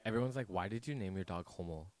Everyone's like, why did you name your dog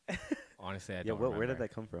Homo? Honestly, I don't Where did remember.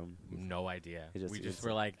 that come from? No idea. We just it's-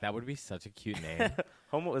 were like, that would be such a cute name.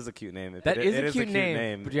 Homo is a cute name. That It is is a cute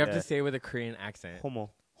name, but you have yeah. to say it with a Korean accent.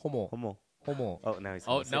 Homo. Homo. Homo. Homo. Oh, now he's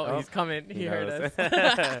Oh, gonna no, say- he's coming. He heard knows.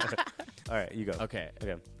 us. All right, you go. Okay.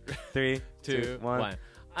 Okay. 3, 2, 1.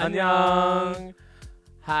 Annyeong.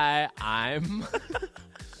 Hi,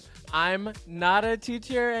 I'm not a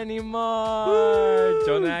teacher anymore.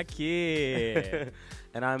 Jonah Ki.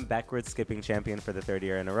 And I'm backwards skipping champion for the third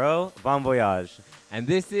year in a row. Bon voyage. And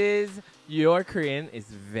this is Your Korean is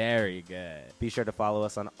Very Good. Be sure to follow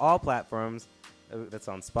us on all platforms. That's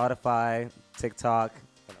on Spotify, TikTok.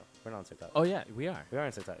 Oh, no, we're not on TikTok. Oh, yeah, we are. We are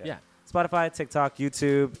on TikTok. Yeah. Spotify, TikTok,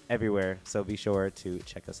 YouTube, everywhere. So be sure to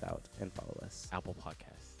check us out and follow us. Apple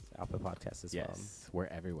Podcasts. Apple Podcasts as Yes, we're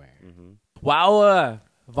everywhere. well. Mm-hmm. Wow,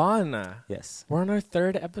 Vaughn. Yes. We're on our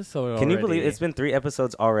third episode Can you already. believe it's been 3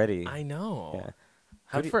 episodes already? I know. Yeah.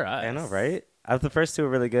 Good for us. I know, right? The first 2 are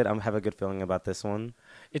really good. I have a good feeling about this one.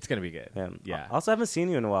 It's going to be good. Yeah. I also haven't seen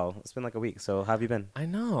you in a while. It's been like a week. So how have you been? I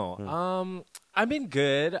know. I've been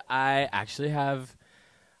good. I actually have...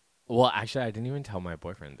 Well, actually, I didn't even tell my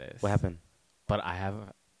boyfriend this. What happened? But I have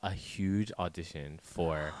a huge audition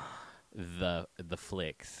for the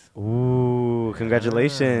flicks. Ooh,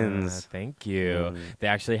 congratulations. Thank you. Mm. They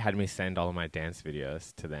actually had me send all of my dance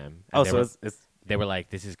videos to them. Oh, And so they were like,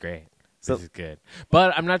 this is great. So- This is good.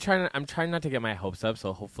 But I'm trying not to get my hopes up,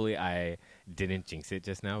 so hopefully I didn't jinx it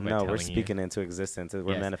just now by no, telling we're you. speaking into existence.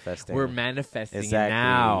 We're Yes. manifesting. We're manifesting Exactly,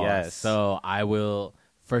 now. yes. So I will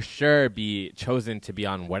for sure be chosen to be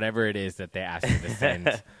on whatever it is that they ask me to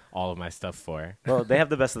send all of my stuff for. Well, they have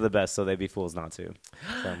the best of the best, so they'd be fools not to.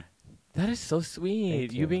 So. That is so sweet.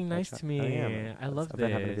 Thank You you. being nice to me. I am. I love I've this.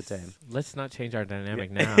 been having a good time. Let's not change our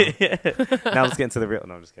dynamic now. Now let's get into the real.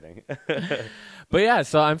 No, I'm just kidding. But yeah,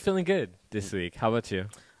 so I'm feeling good this week. How about you?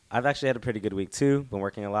 I've actually had a pretty good week too. Been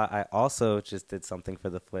working a lot. I also just did something for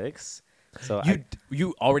the flicks. So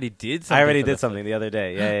You already did something. I already for did the something the other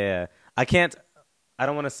day. Yeah. I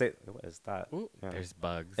don't want to say what is that. Ooh, Yeah. there's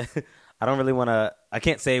bugs. I don't really want to. I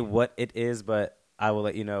can't say what it is, but I will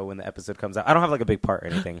let you know when the episode comes out. I don't have like a big part or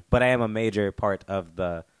anything, but I am a major part of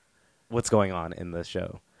what's going on in the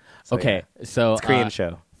show. So, Okay, yeah. so It's a Korean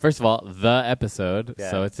show. First of all, the episode.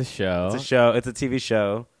 Yeah. So it's a show. It's a show. It's a TV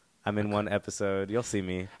show. I'm in one episode. You'll see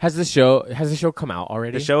me. Has the show come out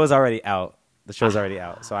already? The show is already out. Already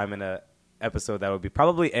out. So I'm in a episode that will be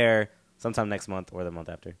probably air sometime next month or the month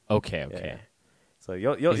after. Okay. Yeah. So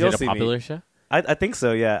you'll Is you'll it a see popular me. show? I think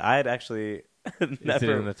so. Yeah. I had actually Is it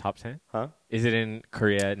in the top 10? Huh? Is it in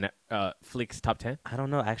Korea Flicks top 10? I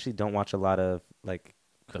don't know. I actually don't watch a lot of like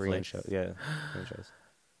The Korean flicks? shows. Yeah. Korean shows.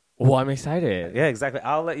 Well, I'm excited. Yeah, exactly.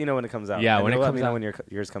 I'll let you know when it comes out. Yeah, And when it you'll let comes me know out. when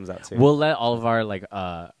yours comes out too. We'll let all of our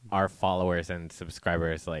our followers and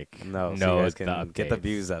subscribers no, know so you guys the can get the updates.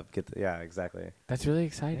 views up. Yeah, exactly. That's really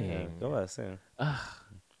exciting. Yeah, go us. Yeah.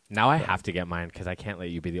 Now I have to get mine because I can't let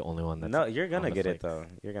you be the only one that's No, you're gonna on the get it flicks. though.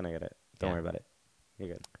 You're gonna get it. Don't Yeah. worry about it. You're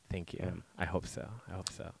good. Thank you. Yeah. I hope so.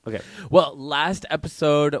 Okay. Well, last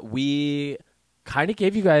episode we kind of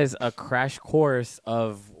gave you guys a crash course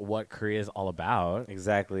of what Korea is all about.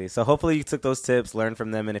 Exactly. So hopefully you took those tips, learn from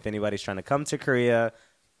them, and if anybody's trying to come to Korea,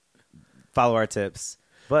 follow our tips.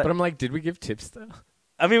 But I'm like, did we give tips though?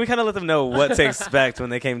 I mean, we kind of let them know what to expect when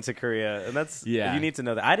they came to Korea, and that's Yeah. You need to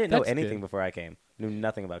know that. I didn't know That's anything good. before I came. Knew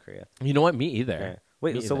nothing about Korea. You know what? Me either. Yeah.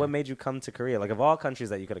 Wait, Me so what either. made you come to Korea? Like of all countries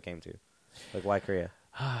that you could have came to, like why Korea?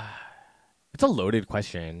 It's a loaded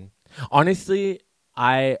question. Honestly,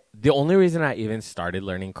 the only reason I even started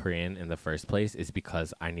learning Korean in the first place is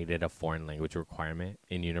because I needed a foreign language requirement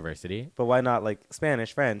in university. But why not like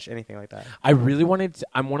Spanish, French, anything like that? I really wanted to,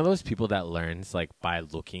 I'm one of those people that learns like by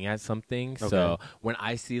looking at something. So Okay. when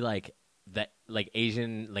I see like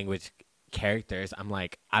Asian language characters, I'm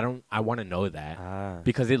like, I want to know that. Ah.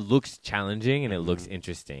 Because it looks challenging and it looks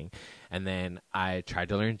interesting. And then I tried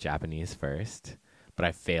to learn Japanese first, but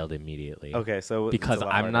I failed immediately. Okay, so it's Because a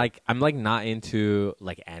lot I'm harder. like not into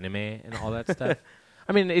like anime and all that stuff.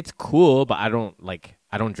 I mean, it's cool, but I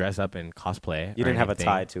don't dress up in cosplay. You or didn't have a anything.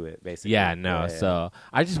 tie to it, basically. Yeah, no. Yeah. So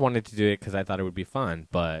I just wanted to do it because I thought it would be fun,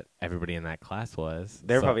 but everybody in that class was.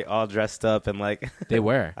 They're so probably all dressed up and like. They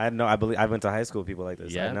were. I know. I believe I went to high school with people like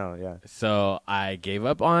this. Yeah? I know. Yeah. So I gave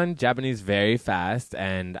up on Japanese very fast,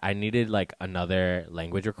 and I needed like another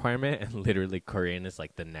language requirement, and literally Korean is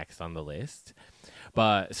like the next on the list.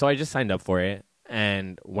 But so I just signed up for it,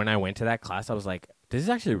 and when I went to that class, I was like, "This is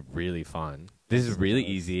actually really fun. This is really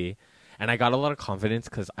easy," and I got a lot of confidence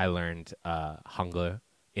because I learned Hangul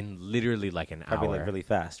in literally like an Probably hour. like really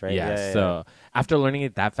fast, right? Yeah, so after learning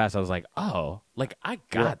it that fast, I was like, "Oh, like I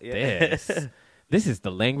got Yeah. this." this is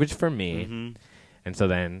the language for me. Mm-hmm. And so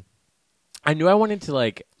then I knew I wanted to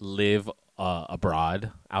like live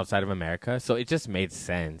abroad outside of America. So it just made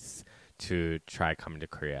sense to try coming to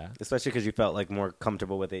Korea. Especially because you felt like more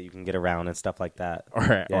comfortable with it. You can get around and stuff like that. Or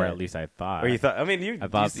Yeah. at least I thought. Or you thought, I mean,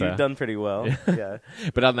 so. you've done pretty well. Yeah.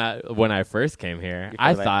 But on that, when I first came here, You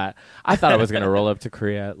I feel thought I was gonna roll up to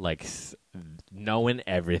Korea like knowing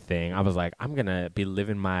everything. I was like, I'm gonna be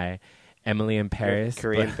living my Emily in Paris,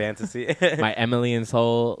 Korean fantasy. my Emily in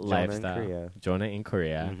Seoul Jonah in lifestyle. Korea. Jonah in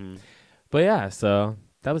Korea. Mm-hmm. But yeah, so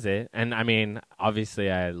that was it. And I mean,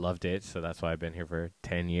 obviously, I loved it, so that's why I've been here for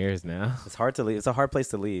 10 years now. It's hard to leave. It's a hard place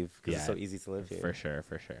to leave because it's Yeah, so easy to live here. For sure,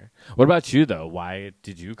 for sure. What about you though? Why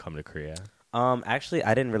did you come to Korea? Actually,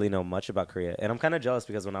 I didn't really know much about Korea, and I'm kind of jealous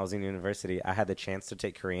because when I was in university, I had the chance to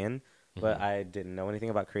take Korean, but I didn't know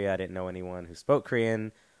anything about Korea. I didn't know anyone who spoke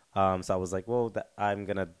Korean, so I was like, well, I'm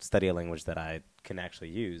gonna study a language that I can actually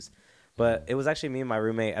use. But it was actually me and my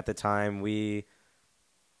roommate at the time. We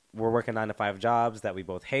were working 9-to-5 jobs that we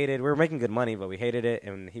both hated. We were making good money, but we hated it.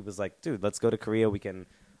 And he was like, dude, let's go to Korea. We can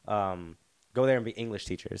go there and be English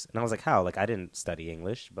teachers. And I was like, how? Like, I didn't study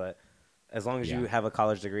English, but as long as you have a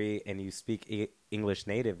college degree and you speak English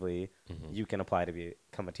natively, you can apply to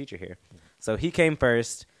become a teacher here. So he came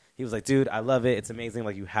first. He was like, dude, I love it. It's amazing.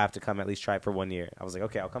 Like, you have to come at least try it for 1 year. I was like,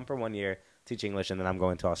 okay, I'll come for 1 year, teach English, and then I'm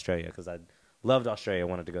going to Australia because I loved Australia. I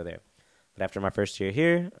wanted to go there. But after my first year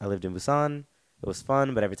here, I lived in Busan. It was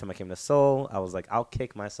fun, but every time I came to Seoul, I was like, I'll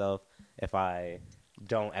kick myself if I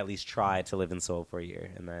don't at least try to live in Seoul for a year.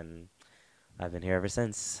 And then I've been here ever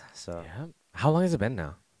since. So Yeah. How long has it been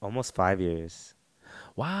now? almost 5 years.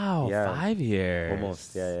 Wow, Yeah. 5 years.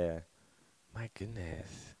 Almost. Yeah. My goodness.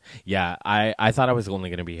 Yeah, I thought I was only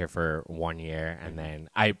going to be here for 1 year, and then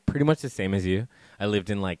I pretty much the same as you. I lived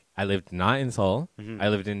not in Seoul. I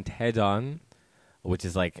lived in Daejeon, which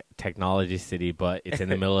is like technology city, but it's in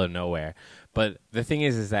the middle of nowhere. But the thing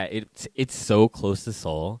is that it's so close to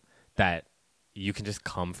Seoul that you can just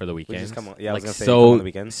come for the weekends. just come on- yeah, I was like gonna say, you come on the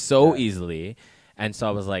weekends. so Yeah. easily. And so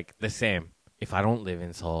I was like, the same. If I don't live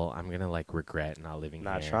in Seoul, I'm gonna like regret not living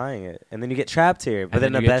Not here. trying it. And then you get trapped here, but And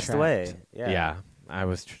in then the you get best trapped. way. Yeah.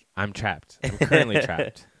 I'm trapped. I'm currently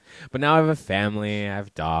trapped. But now I have a family. I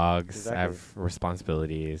have dogs. Exactly. I have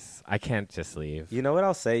responsibilities. I can't just leave. You know what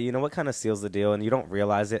I'll say? You know what kind of seals the deal, and you don't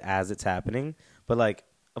realize it as it's happening. But like,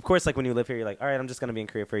 of course, like when you live here, you're like, all right, I'm just gonna be in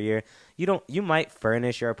Korea for a year. You might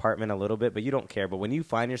furnish your apartment a little bit, but you don't care. But when you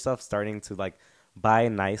find yourself starting to like buy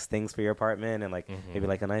nice things for your apartment and like maybe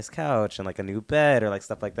like a nice couch and like a new bed or like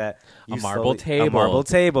stuff like that, A marble table. a marble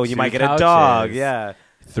table. You 2 might get a dog. couches. Yeah,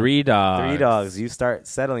 3 dogs. 3 dogs. You start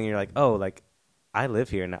settling. You're like, oh, like I live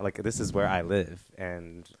here now. Like this is where I live,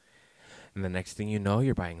 and And the next thing you know,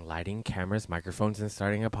 you're buying lighting, cameras, microphones, and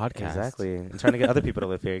starting a podcast. exactly, and trying to get other people to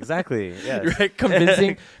live here. Exactly. Yes. Right?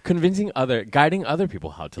 Guiding other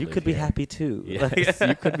people how to You live could be here. happy too. Yes,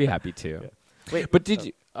 you could be happy too. Wait, But did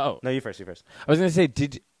you? Oh, No, you first. You first. I was gonna say,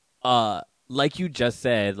 like you just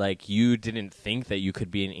said, like you didn't think that you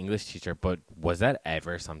could be an English teacher, but was that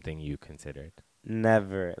ever something you considered?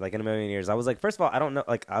 Never, like in a million years. I was like, first of all, I don't know.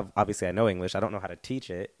 Like, obviously, I know English. I don't know how to teach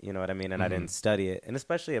it. You know what I mean? And I didn't study it. And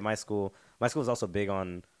especially at my school is also big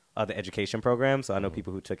on the education program. So I know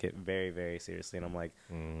people who took it very, very seriously. And I'm like,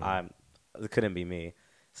 it couldn't be me.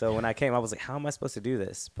 So when I came, I was like, how am I supposed to do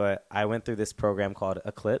this? But I went through this program called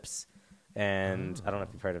Eclipse, and I don't know if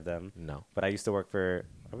you've heard of them. No. But I used to work for.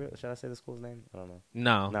 Should I say the school's name? I don't know.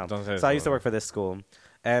 No. Don't say So I used to work for this school,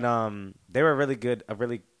 and they were a really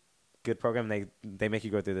good program. They make you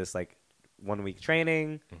go through this like 1 week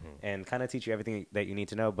training and kind of teach you everything that you need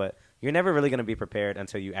to know. But you're never really going to be prepared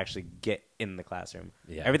until you actually get in the classroom.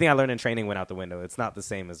 Yeah. Everything I learned in training went out the window. It's not the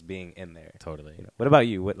same as being in there. Totally. You know? What about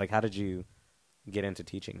you? How did you get into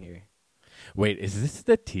teaching here? Wait, is this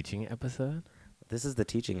the teaching episode? This is the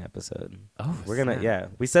teaching episode. Oh, We're gonna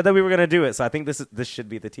snap. We said that we were gonna do it, so I think this should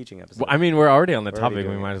be the teaching episode. Well, I mean, we're already on the We're already topic.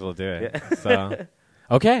 We doing might it. as well do it. Yeah. So,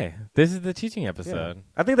 okay, this is the teaching Yeah. episode.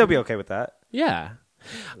 I think they'll be okay with that. Yeah.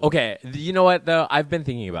 Okay. You know what though? I've been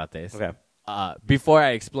thinking about this. Okay. Before I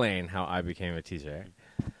explain how I became a teacher,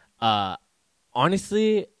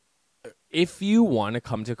 honestly, if you want to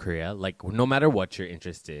come to Korea, like no matter what your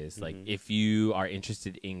interest is, like if you are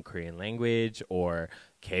interested in Korean language or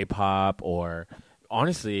K-pop or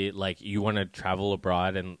honestly, like you want to travel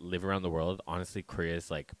abroad and live around the world, honestly, Korea is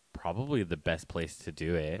like probably the best place to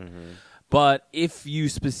do it. But if you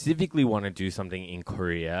specifically want to do something in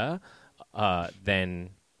Korea,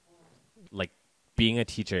 then like being a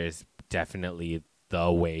teacher is definitely the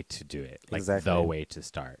way to do it. Like Exactly. the way to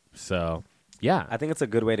start. So, yeah. I think it's a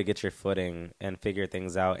good way to get your footing and figure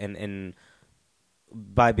things out. And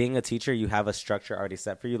by being a teacher, you have a structure already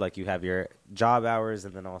set for you. Like you have your job hours,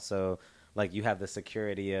 and then also like you have the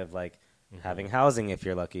security of like having housing if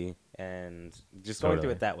you're lucky, and just going through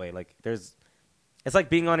Totally. it that way. Like it's like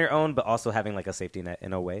being on your own, but also having like a safety net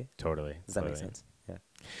in a way. Totally. Does that make Totally. sense? Yeah.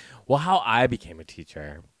 Well, how I became a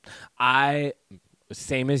teacher, I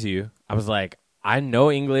same as you. I was like, I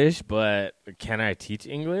know English, but can I teach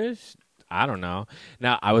English? I don't know.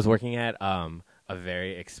 Now I was working at a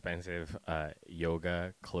very expensive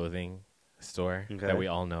yoga clothing store Okay. that we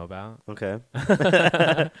all know about. Okay.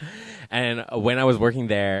 And when I was working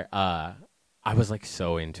there, I was like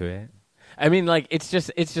so into it. I mean, like it's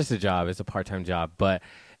just a job. It's a part-time job, but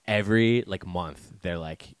every like month they're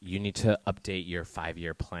like, you need to update your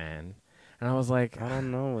 5-year plan. And I was like, I don't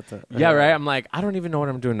know what the. yeah, right. I'm like, I don't even know what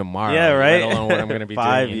I'm doing tomorrow. Yeah, right? Let alone what I'm going to be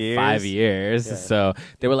doing in 5 years. Yeah. So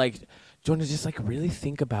they were like, Jonah, just like really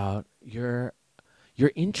think about your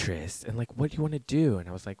interest and like what you want to do. And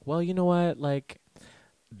I was like, well, you know what? Like,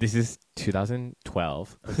 this is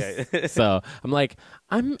 2012. Okay. So I'm like,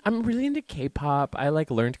 I'm really into K-pop. I like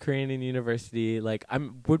learned Korean in university. Like,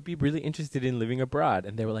 would be really interested in living abroad.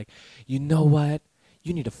 And they were like, you know what?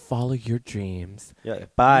 You need to follow your dreams. Yeah.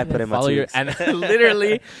 Bye. You need Put to in my follow tweets. and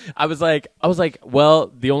literally, I was like, well,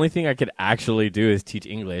 the only thing I could actually do is teach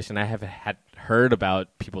English, and I have had heard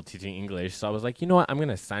about people teaching English. So I was like, you know what? I'm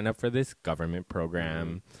gonna sign up for this government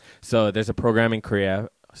program. So there's a program in Korea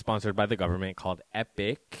sponsored by the government called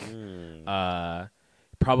EPIC.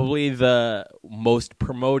 Probably the most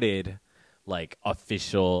promoted, like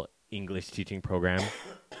official English teaching program.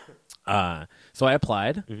 So I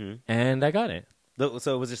applied and I got it.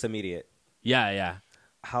 So it was just immediate. Yeah.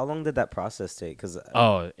 How long did that process take? Because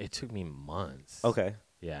Oh, it took me months. okay.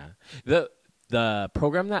 Yeah. The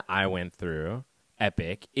program that I went through,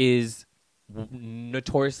 Epic, is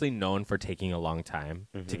notoriously known for taking a long time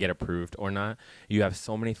to get approved or not. You have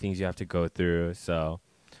so many things you have to go through. So,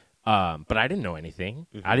 but I didn't know anything.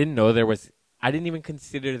 I didn't know I didn't even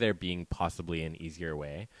consider there being possibly an easier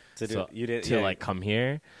way like come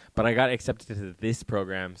here. But I got accepted to this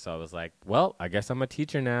program, so I was like, well, I guess I'm a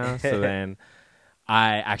teacher now. So then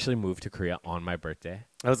I actually moved to Korea on my birthday.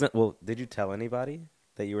 Well, did you tell anybody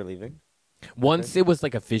that you were leaving? Once it was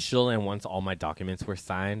like official and once all my documents were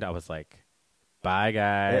signed, I was like, bye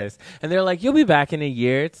guys. And they're like, you'll be back in a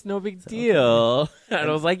year. It's no big deal. And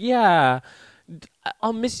I was like, yeah,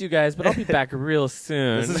 I'll miss you guys, but I'll be back real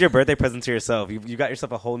soon. This is your birthday present to yourself. You got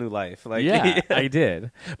yourself a whole new life. Like, yeah, I did.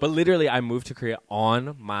 But literally, I moved to Korea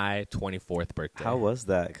on my 24th birthday. How was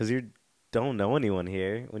that? Because you don't know anyone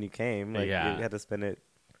here when you came. Like, Yeah. you had to spend it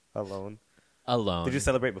alone. Alone. Did you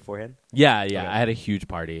celebrate beforehand? Yeah. Okay. I had a huge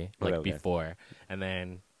party Okay. before. And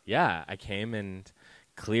then, yeah, I came and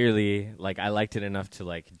clearly, like, I liked it enough to,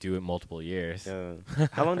 like, do it multiple years.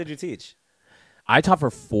 How long did you teach? I taught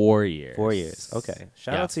for 4 years. 4 years. Okay.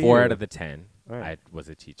 Shout out to 4 you. out of the 10, Right. I was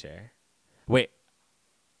a teacher. Wait,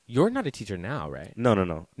 you're not a teacher now, right? No.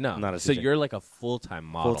 No. Not a So teacher. you're like a full-time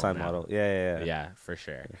model Full-time now. model. Yeah. Yeah, for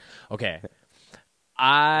sure. Okay.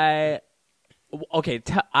 I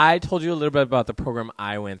told you a little bit about the program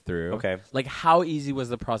I went through. Okay. Like, how easy was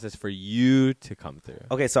the process for you to come through?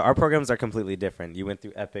 Okay, so our programs are completely different. You went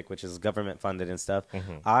through EPIC, which is government funded and stuff.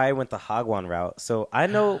 I went the Hagwon route. So I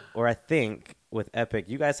know, or I think with EPIC,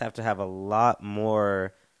 you guys have to have a lot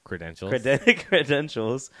more Credentials?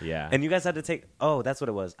 credentials. Yeah. And you guys had to take, that's what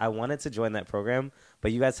it was. I wanted to join that program,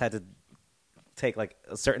 but you guys had to take like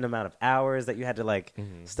a certain amount of hours that you had to like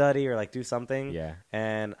study or like do something. Yeah.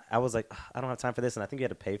 And I was like, I don't have time for this. And I think you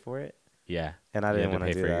had to pay for it. Yeah. And I You didn't had to want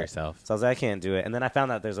to pay do for it that. yourself. So I was like, I can't do it. And then I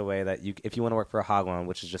found out there's a way that if you want to work for a Hagwon,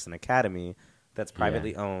 which is just an academy that's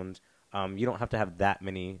privately owned, you don't have to have that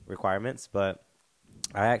many requirements. But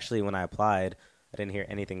I actually, when I applied, I didn't hear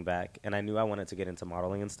anything back. And I knew I wanted to get into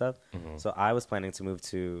modeling and stuff. So I was planning to move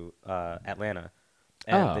to Atlanta.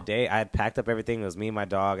 And the day I had packed up everything, it was me and my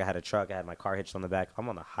dog. I had a truck. I had my car hitched on the back. I'm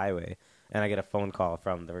on the highway. And I get a phone call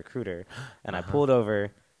from the recruiter. And I pulled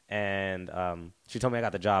over. And she told me I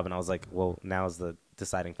got the job, and I was like, well, now's the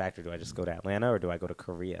deciding factor. Do I just go to Atlanta or do I go to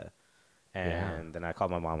Korea? And then I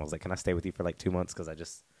called my mom. I was like, can I stay with you for like 2 months? Because I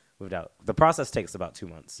just moved out. The process takes about 2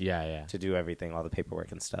 months to do everything, all the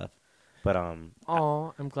paperwork and stuff. But I'm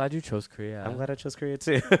glad you chose Korea. I'm glad I chose Korea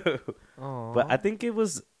too. Aw. But I think it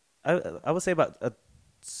was, I would say about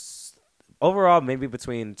overall maybe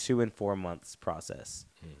between 2 and 4 months process.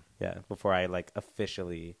 Yeah, before I like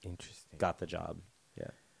officially Interesting. got the job.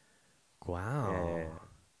 Yeah. Wow. Yeah.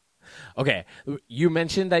 Okay, you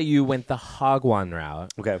mentioned that you went the Hagwon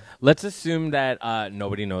route. Okay. Let's assume that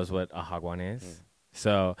nobody knows what a Hagwon is.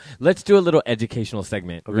 So let's do a little educational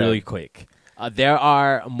segment really quick. There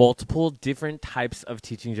are multiple different types of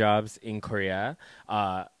teaching jobs in Korea.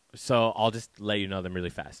 So I'll just let you know them really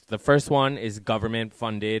fast. The first one is government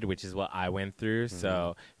funded, which is what I went through.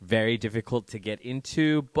 So very difficult to get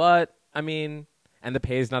into, but I mean, and the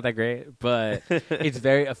pay is not that great, but it's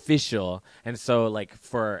very official. And so like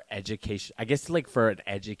for education, I guess like for an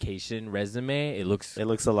education resume, it looks a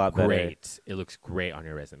lot better. great. It looks great on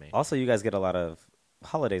your resume. Also, you guys get a lot of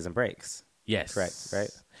holidays and breaks. Yes. Correct, right?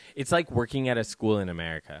 It's like working at a school in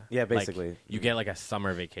America. Yeah, Like, basically. you get like a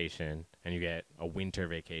summer vacation and you get a winter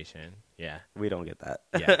vacation. Yeah. We don't get that.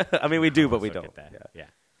 Yeah. I mean, we do, but we Also don't. get that. Yeah.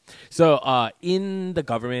 Yeah. So in the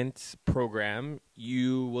government program,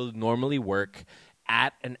 you will normally work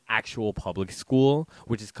at an actual public school,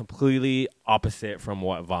 which is completely opposite from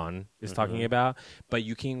what Vaughn is talking about. But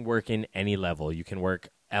you can work in any level. You can work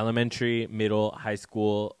elementary, middle, high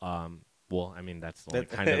school. Well, I mean, that's the only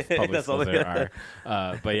kind of public That's schools only- there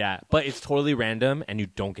are. But yeah, but it's totally random and you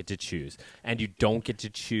don't get to choose. And you don't get to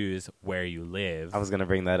choose where you live. I was gonna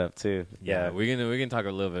bring that up too. Yeah, we can talk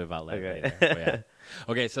a little bit about that Okay. later. But yeah.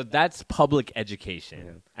 Okay, so that's public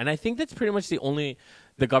education, and I think that's pretty much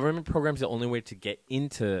the government program's the only way to get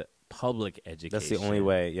into public education. That's the only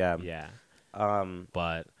way. Yeah. Yeah, Um.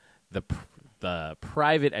 but the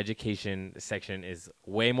private education section is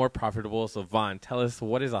way more profitable. So Vaughn, tell us,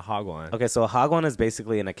 what is a hagwon? Okay, so a hagwon is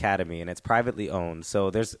basically an academy, and it's privately owned.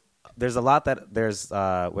 So there's a lot that there's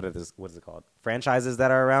what is it called, franchises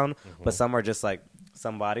that are around, but some are just like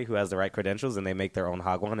somebody who has the right credentials and they make their own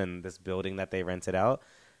hagwon in this building that they rented out.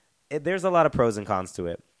 There's a lot of pros and cons to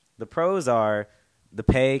it. The pros are the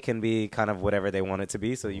pay can be kind of whatever they want it to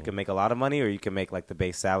be, so you can make a lot of money or you can make like the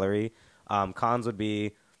base salary. Cons would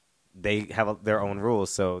be they have their own rules,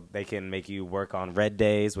 so they can make you work on red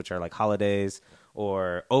days, which are like holidays,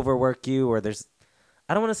 or overwork you, or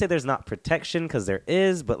I don't want to say there's not protection because there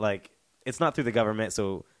is, but like it's not through the government,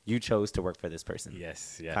 so you chose to work for this person.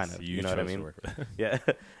 Yes, kind of. You know chose what I to mean? work with- Yeah,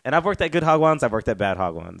 and I've worked at good hagwons, I've worked at bad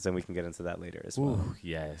hagwons, and we can get into that later as well. Ooh,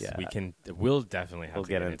 yes, Yeah. we'll definitely have We'll to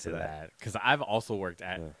get get into into that. that because I've also worked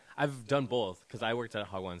at. Yeah. I've done both because I worked at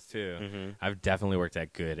hagwons too. I've definitely worked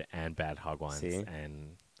at good and bad hagwons. See?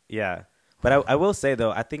 And Yeah. But I will say,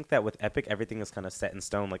 though, I think that with Epic, everything is kind of set in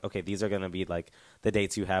stone. Like, okay, these are going to be, like, the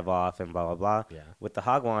dates you have off and blah, blah, blah. Yeah. With the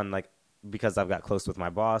Hagwon, like, because I've got close with my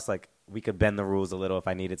boss, like, we could bend the rules a little if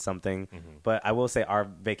I needed something. But I will say our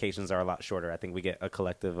vacations are a lot shorter. I think we get a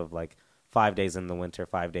collective of, like, 5 days in the winter,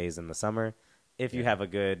 5 days in the summer. If you have a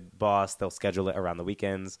good boss, they'll schedule it around the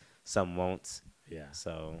weekends. Some won't. yeah.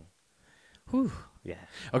 So, Whew. yeah.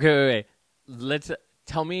 Okay, wait. Let's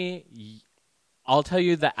tell me. I'll tell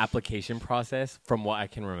you the application process from what I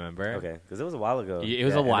can remember. Okay. Because it was a while ago. It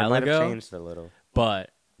was a and while it might ago. have changed a little. But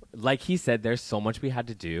like he said, there's so much we had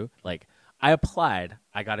to do. Like I applied,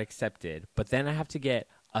 I got accepted, but then I have to get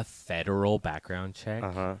a federal background check.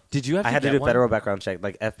 Uh-huh. Did you have? I to had to get do one? federal background check,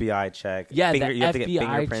 like FBI check. Yeah, the you have to get FBI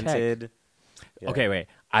check. fingerprinted. Yeah. Okay, wait.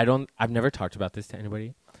 I've never talked about this to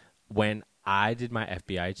anybody. When I did my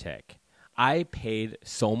FBI check, I paid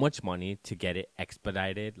so much money to get it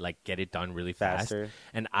expedited, like get it done really Faster. fast.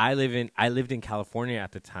 And I lived in California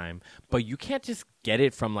at the time, but you can't just get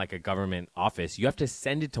it from like a government office. You have to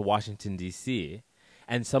send it to Washington D.C.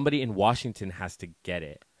 and somebody in Washington has to get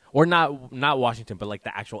it. Or not Washington, but like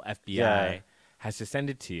the actual FBI Yeah. has to send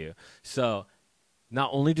it to you. So not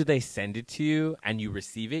only do they send it to you and you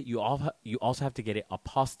receive it, you also have to get it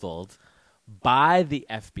apostilled by the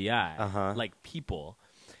FBI, Uh-huh. like people.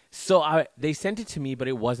 So they sent it to me, but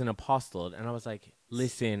it wasn't apostilled, and I was like,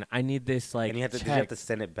 "Listen, I need this like." And you have to, check. did you have to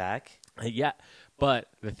send it back? Yeah, but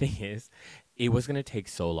the thing is, it was gonna take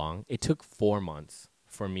so long. It took 4 months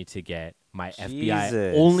for me to get my FBI,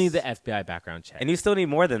 Jesus. only the FBI background check, And you still need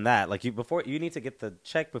more than that. Like you need to get the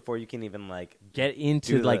check before you can even like. get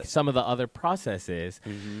into do like the- some of the other processes.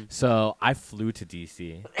 So I flew to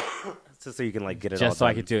DC So you can like get it all just so I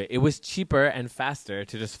done. could do it. It was cheaper and faster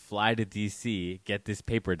to just fly to DC, get this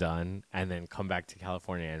paper done, and then come back to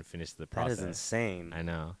California and finish the That process. is insane. I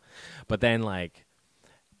know. But then like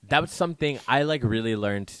that was something I like really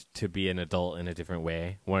learned to be an adult in a different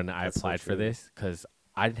way when I That's so applied for true. this, because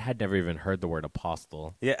I had never even heard the word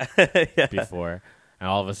apostle Yeah. Yeah. before. And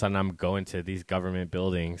all of a sudden I'm going to these government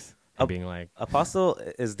buildings and being like, Apostle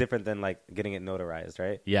is different than like getting it notarized,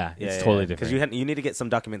 right? yeah, it's totally different. Because you need to get some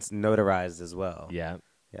documents notarized as well. Yeah.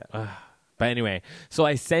 Yeah. But anyway, so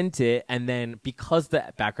I sent it, and then because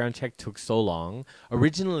the background check took so long,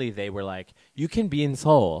 originally they were like, you can be in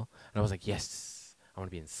Seoul. And I was like, yes, I want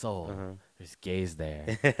to be in Seoul. There's gays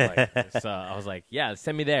there. So I was like, yeah,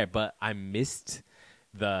 send me there. But I missed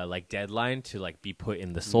the like deadline to like be put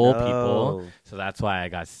in the Seoul people. No. So that's why I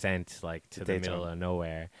got sent like to the Daytona. middle of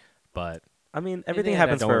nowhere. But I mean, in everything the end, that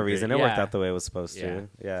happens don't for a work great. reason. It worked Yeah, out the way it was supposed yeah. to.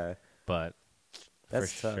 Yeah. But for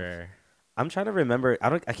That's tough. sure. I'm trying to remember. I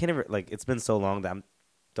can't even like. It's been so long that I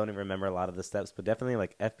don't even remember a lot of the steps. But definitely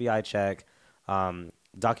like FBI check,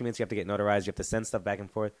 documents you have to get notarized. You have to send stuff back and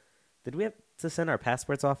forth. Did we have to send our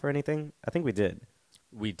passports off or anything? I think we did.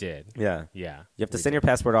 We did. Yeah. Yeah. You have to we send did. your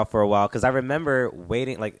passport off for a while because I remember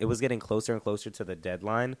waiting. Like it was getting closer and closer to the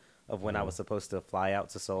deadline of when I was supposed to fly out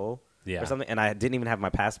to Seoul Yeah. or something, and I didn't even have my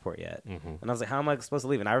passport yet. And I was like, "How am I supposed to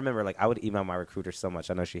leave?" And I remember like I would email my recruiter so much.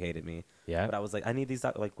 I know she hated me. Yeah. But I was like, "I need these.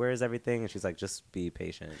 Like, where is everything?" And she's like, "Just be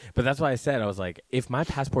patient." But that's why I said, I was like, if my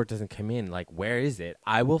passport doesn't come in, like, where is it?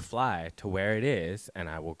 I will fly to where it is and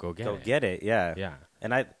I will go get Go it. get it. Yeah. Yeah.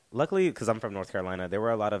 And I luckily because I'm from North Carolina, there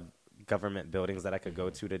were a lot of government buildings that I could go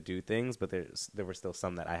to do things, but there were still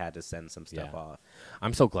some that I had to send some stuff Yeah. off.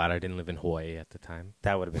 I'm so glad I didn't live in Hawaii at the time.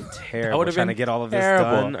 That would have been terrible. would've Trying been to get all of this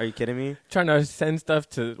terrible. done. Are you kidding me? Trying to send stuff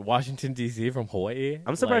to Washington, D.C. from Hawaii.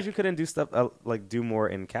 I'm surprised like, you couldn't do stuff like do more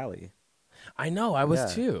in Cali. I know. I was Yeah.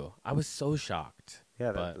 too. I was so shocked.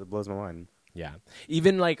 Yeah, But that blows my mind. yeah.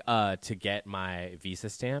 Even like to get my visa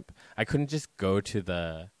stamp, I couldn't just go to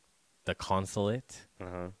the consulate.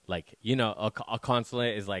 Like, you know, a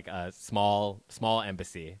consulate is like a small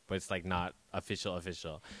embassy, but it's like not official.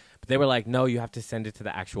 But they were like, no, you have to send it to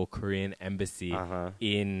the actual Korean embassy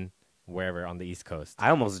in wherever on the East Coast. I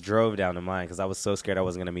almost drove down to mine because I was so scared I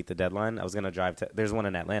wasn't gonna meet the deadline. I was gonna drive to. There's one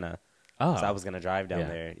in Atlanta, Oh, so I was gonna drive down Yeah.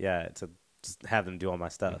 there. Yeah, to just have them do all my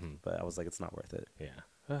stuff. But I was like, it's not worth it.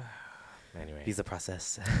 yeah. Anyway, Visa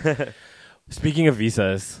process. speaking of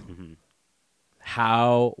visas, Mhm.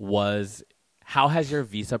 how has your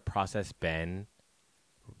visa process been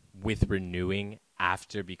with renewing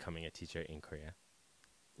after becoming a teacher in Korea?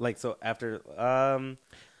 Like so after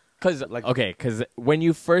Because when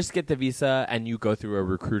you first get the visa and you go through a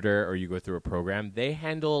recruiter or you go through a program, they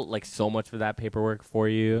handle like so much of that paperwork for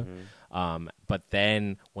you. But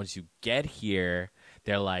then once you get here,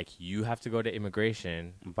 they're like, you have to go to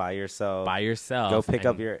immigration by yourself. Go Go pick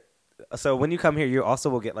up your. So when you come here, you also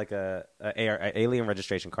will get like a alien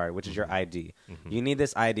registration card, which is your ID. You need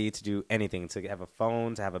this ID to do anything, to have a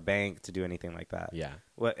phone, to have a bank, to do anything like that. Yeah.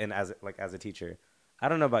 Well, and as a teacher, I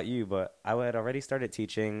don't know about you, but I had already started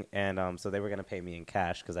teaching, and so they were gonna pay me in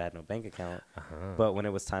cash because I had no bank account. But when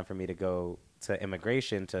it was time for me to go to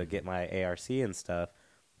immigration to get my ARC and stuff,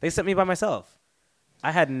 they sent me by myself. I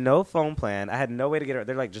had no phone plan. I had no way to get it.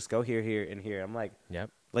 They're like, just go here, here, and here. I'm like, Yep.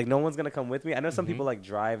 like no one's gonna come with me. I know some people like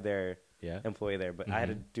drive their Yeah. employee there, but I had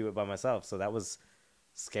to do it by myself. So that was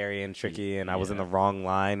scary and tricky, and I was in the wrong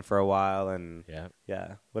line for a while. And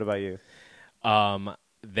Yeah. What about you?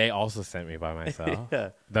 They also sent me by myself Yeah.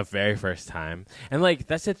 the very first time. And like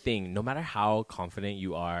that's the thing, no matter how confident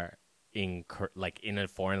you are in in a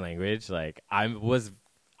foreign language, like I was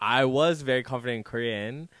very confident in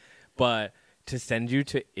Korean, but to send you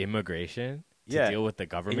to immigration to deal with the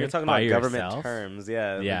government And you're talking by about government yourself, terms,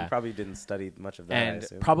 yeah. Yeah. You probably didn't study much of that. I and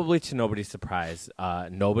assume. probably to nobody's surprise,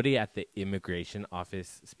 nobody at the immigration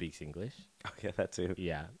office speaks English. Oh, yeah, that too.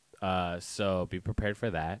 Yeah. So be prepared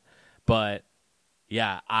for that. But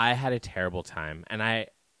yeah, I had a terrible time, and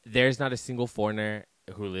there's not a single foreigner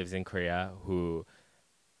who lives in Korea who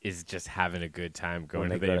is just having a good time going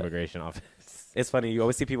to the immigration office. It's funny. You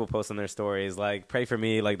always see people posting their stories like, "Pray for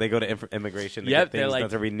me." Like they go to immigration to Yep, get they're things like- done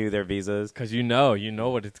to renew their visas, Because you know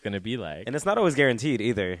what it's gonna be like. and it's not always guaranteed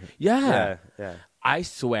either. Yeah. Yeah. I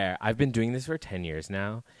swear, I've been doing this for 10 years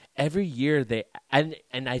now. Every year and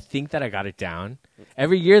I think that I got it down.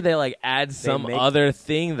 Every year they like add some other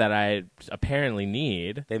thing that I apparently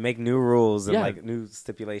need. They make new rules and Yeah. like new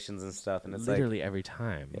stipulations and stuff, and it's Literally every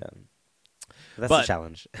time. like, that's But- the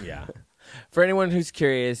challenge. Yeah. For anyone who's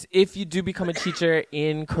curious, if you do become a teacher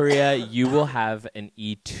in Korea, you will have an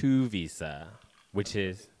E2 visa, which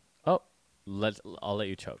is I'll let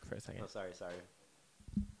you choke for a second. Sorry.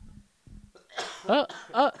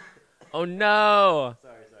 Oh no.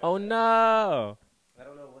 Sorry. Oh no. I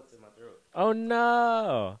don't know what's in my throat. Oh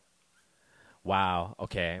no. Wow.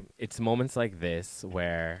 Okay. It's moments like this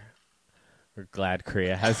where we're glad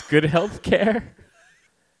Korea has good health care.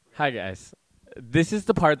 Hi guys. This is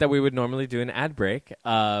the part that we would normally do an ad break,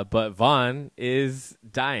 but Vaughn is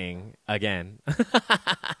dying again.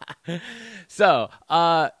 So,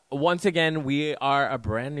 once again, we are a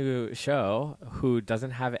brand new show who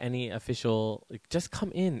doesn't have any official. Just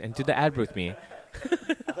come in and do the ad with me.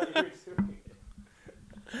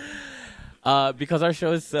 Because our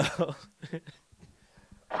show is so.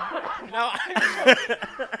 No.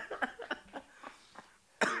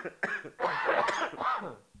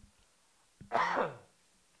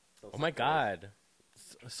 my God.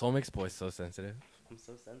 Soul makes boys so sensitive. I'm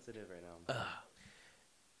so sensitive right now.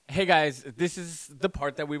 Hey guys, this is the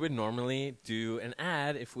part that we would normally do an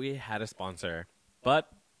ad if we had a sponsor. But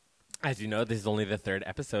as you know, this is only the 3rd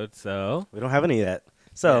episode, so We don't have any yet.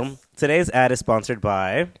 So Yes. today's ad is sponsored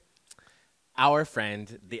by. our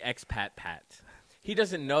friend, the expat Pat. He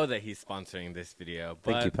doesn't know that he's sponsoring this video,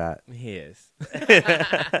 but Thank you, Pat. he is.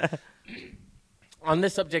 On the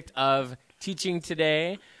subject of teaching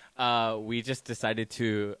today, we just decided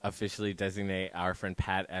to officially designate our friend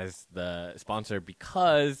Pat as the sponsor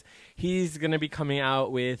because he's going to be coming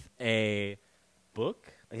out with a book.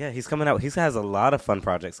 Yeah, he's coming out. He has a lot of fun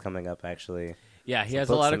projects coming up, actually. Yeah, he Some has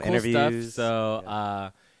a books, lot of some cool stuff. interviews.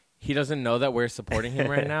 So he doesn't know that we're supporting him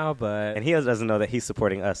right now, but And he doesn't know that he's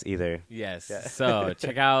supporting us either. yes. Yeah. So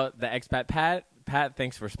check out the expat Pat. Pat,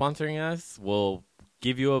 thanks for sponsoring us. We'll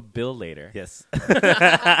give you a bill later. Yes.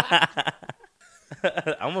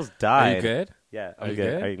 I almost died. Are you good? Yeah, Are I'm you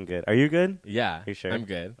good. good? Are you good? Are you good? Yeah. you sure? I'm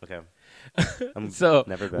good. Okay. I'm So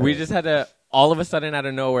never better. we just had to, all of a sudden out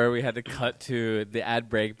of nowhere, we had to cut to the ad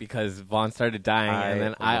break because Vaughn started dying, and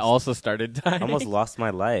then I also started dying. I almost lost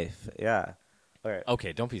my life. Yeah. All right.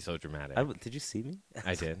 Okay, don't be so dramatic. Did you see me?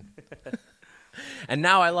 I did. And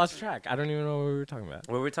now I lost track. I don't even know what we were talking about.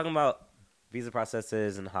 Well, we're talking about visa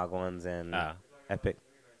processes and Hagwons and Epic.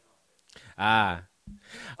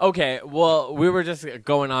 Okay, well, we were just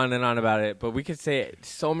going on and on about it, but we could say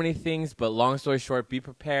so many things, but long story short, be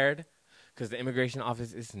prepared because the immigration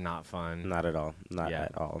office is not fun. Not at all. Not Yeah.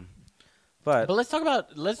 at all. But But let's talk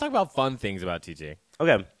about fun things about teaching.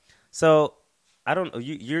 okay. So I don't.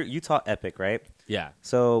 You taught Epic, right? Yeah.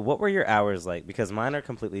 So what were your hours like? Because mine are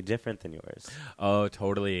completely different than yours. Oh,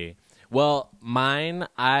 totally. Well, mine,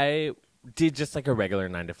 I did just like a regular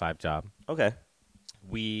 9 to 5 job. Okay.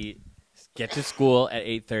 We get to school at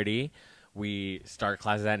 8:30. We start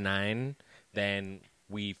classes at 9. Then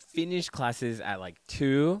we finish classes at like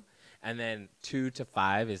 2. And then 2 to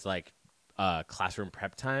 5 is like classroom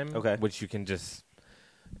prep time. Okay. Which you can just,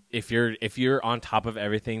 if you're on top of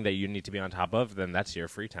everything that you need to be on top of, then that's your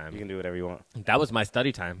free time. You can do whatever you want. That was my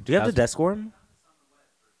study time. Do you have the desk worm?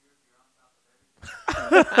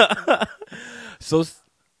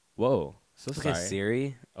 Whoa. So Okay, sorry.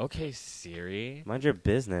 Siri. Okay, Siri. Mind your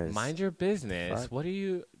business. Mind your business. Fuck. What are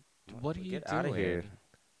you Get doing? out of here.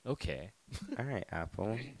 Okay. All right,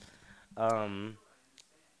 Apple. Oh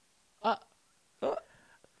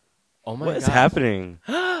my What is gosh. happening?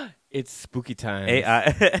 It's spooky time.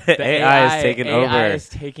 AI. The AI is taking over. AI is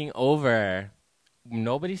taking over.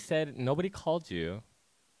 Nobody called you.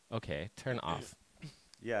 Okay, turn off.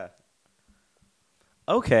 Yeah.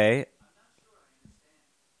 Okay.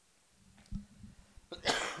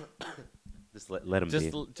 Just let him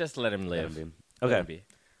be. Just let him Let live. him be. Let Okay. him be.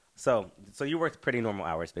 So you worked pretty normal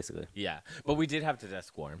hours, basically. Yeah, but we did have to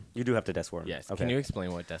desk warm. You do have to desk warm. Yes. Okay. Can you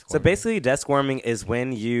explain what desk So warm basically, desk warming is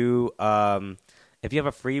when you, if you have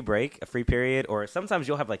a free break, a free period, or sometimes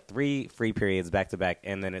you'll have like 3 free periods back to back,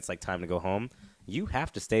 and then it's like time to go home. You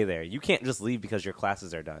have to stay there. You can't just leave because your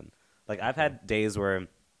classes are done. Like I've had days where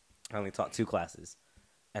I only taught 2 classes,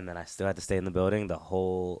 and then I still had to stay in the building the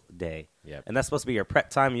whole day. Yep. And that's supposed to be your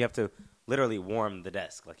prep time. You have to literally warm the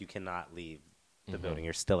desk. Like you cannot leave the Mm-hmm. building.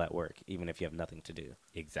 You're still at work, even if you have nothing to do.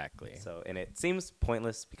 Exactly. So, and it seems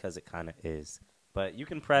pointless because it kind of is. But you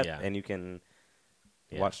can prep Yeah. and you can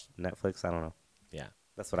Yeah. watch Netflix. I don't know. Yeah.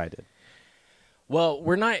 That's what I did. Well,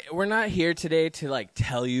 we're not here today to like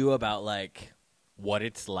tell you about like what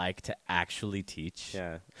it's like to actually teach.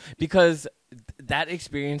 Yeah, Because that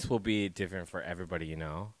experience will be different for everybody, you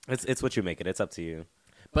know. it's what you make it. It's up to you.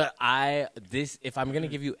 But if I'm going to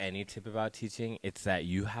give you any tip about teaching, it's that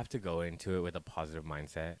you have to go into it with a positive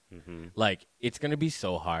mindset. Mm-hmm. Like, it's going to be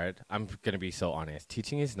so hard. I'm going to be so honest.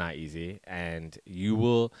 Teaching is not easy. And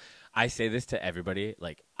I say this to everybody.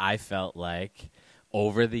 Like, I felt like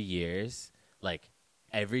over the years, like,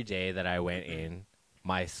 every day that I went in,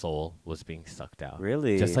 my soul was being sucked out.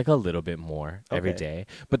 Really? Just like a little bit more every Okay. day.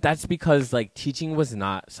 But that's because like teaching was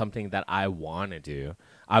not something that I want to do.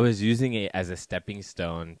 I was using it as a stepping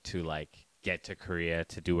stone to like get to Korea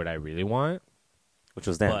to do what I really want. Which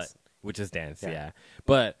was dance. Which is dance, Yeah. yeah.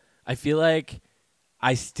 But I feel like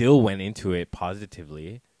I still went into it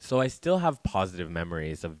positively. So I still have positive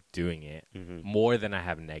memories of doing it more than I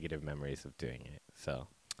have negative memories of doing it. So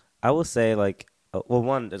I will say, like,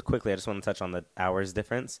 quickly, I just want to touch on the hours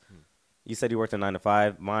difference. You said you worked a 9 to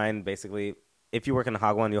 5. Mine, basically, if you work in a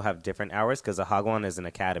Hagwon, you'll have different hours because a Hagwon is an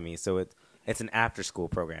academy. So it's an after-school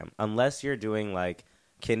program. Unless you're doing, like,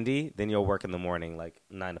 kindy, then you'll work in the morning, like,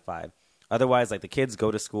 9 to 5. Otherwise, like, the kids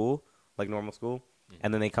go to school, like normal school,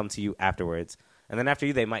 and then they come to you afterwards. And then after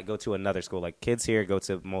you, they might go to another school. Like kids here go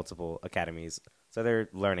to multiple academies, so they're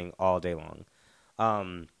learning all day long.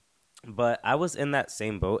 Um, but I was in that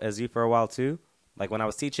same boat as you for a while too. Like when I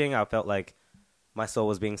was teaching, I felt like my soul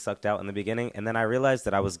was being sucked out in the beginning, and then I realized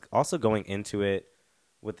that I was also going into it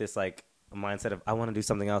with this like mindset of I want to do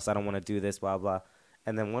something else. I don't want to do this, blah blah.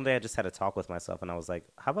 And then one day I just had a talk with myself, and I was like,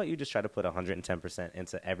 how about you just try to put 110%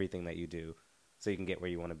 into everything that you do, so you can get where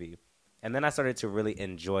you want to be. And then I started to really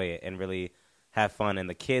enjoy it and really have fun, and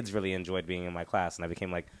the kids really enjoyed being in my class, and I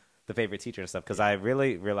became like the favorite teacher and stuff because I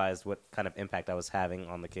really realized what kind of impact I was having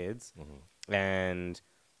on the kids. And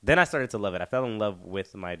then I started to love it. I fell in love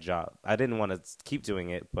with my job. I didn't want to keep doing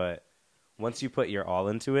it, but once you put your all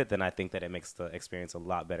into it, then I think that it makes the experience a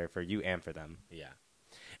lot better for you and for them. Yeah.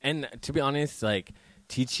 And to be honest, like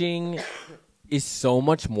teaching is so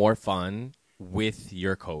much more fun with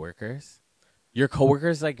your coworkers. Your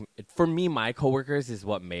coworkers, like for me, my coworkers is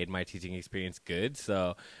what made my teaching experience good.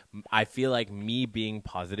 So I feel like me being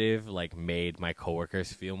positive, like made my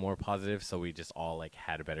coworkers feel more positive. So we just all like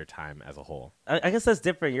had a better time as a whole. I guess that's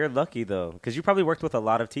different. You're lucky though, because you probably worked with a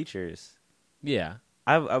lot of teachers. Yeah.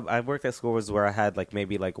 I've worked at schools where I had like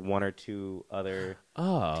maybe like one or two other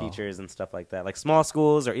teachers and stuff like that, like small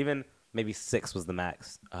schools, or even maybe 6 was the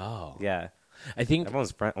max. Oh. Yeah, I think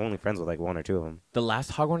everyone's only friends with like 1 or 2 of them. the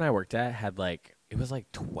last hog one I worked at had like, it was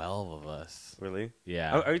like 12 of us. Really?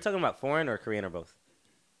 Yeah. Are you talking about foreign or Korean or both?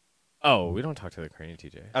 Oh, we don't talk to the Korean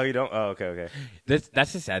teacher. Oh, you don't? Oh, okay.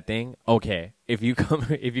 That's the sad thing. Okay, if you come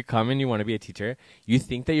and you want to be a teacher, you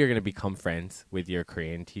think that you're gonna become friends with your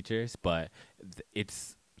Korean teachers, but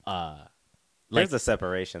it's like There's a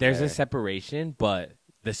separation. there's there. a separation, but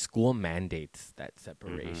the school mandates that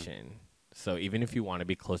separation. So even if you want to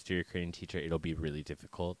be close to your Korean teacher, it'll be really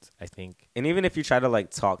difficult, I think. And even if you try to like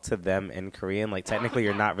talk to them in Korean, like technically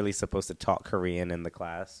you're not really supposed to talk Korean in the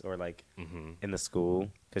class or like in the school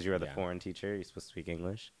because you're the foreign teacher. You're supposed to speak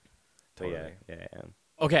English. Totally. But yeah.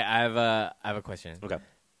 Okay, I have a question. Okay.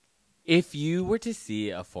 If you were to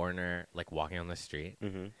see a foreigner like walking on the street,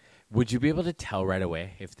 would you be able to tell right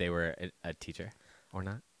away if they were a teacher or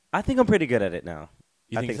not? I think I'm pretty good at it now.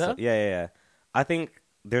 You I think so? Yeah. I think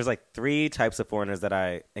there's like 3 types of foreigners that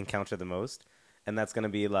I encounter the most, and that's going to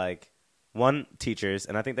be like 1, teachers,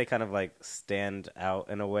 and I think they kind of like stand out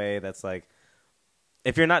in a way that's like,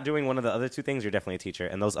 if you're not doing one of the other 2 things, you're definitely a teacher,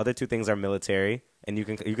 and those other 2 things are military, and you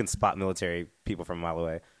can spot military people from a mile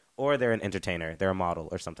away, or they're an entertainer, they're a model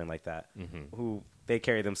or something like that, who they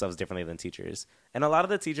carry themselves differently than teachers. And a lot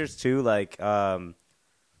of the teachers too, like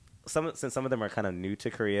since some of them are kind of new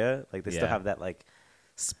to Korea, like they still have that like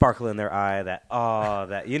sparkle in their eye,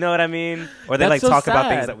 that you know what I mean? Or they That's like so talk about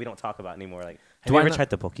things sad. that we don't talk about anymore. Like, have Do you I ever not- tried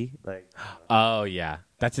the poke? Like, Oh yeah,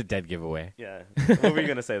 that's a dead giveaway. yeah. What were you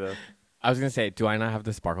gonna say though? I was gonna say, do I not have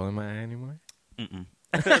the sparkle in my eye anymore?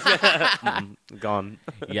 Gone.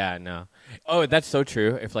 Yeah, no. Oh, that's so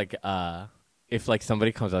true. If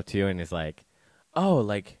somebody comes up to you and is like, "Oh,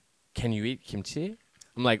 like, can you eat kimchi?"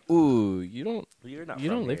 I'm like, "Ooh, you don't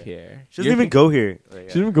live here. She doesn't even go here. Like, She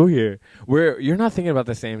doesn't even go here. You're not thinking about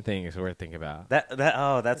the same thing as we're thinking about."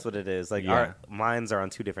 that's what it is. Like Yeah. our minds are on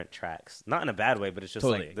 2 different tracks. Not in a bad way, but it's just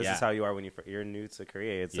Totally, like this yeah. is how you are when you're new to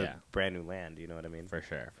Korea. It's Yeah. a brand new land. You know what I mean? For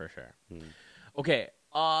sure. Okay.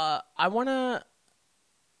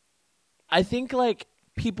 I think like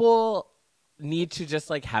people need to just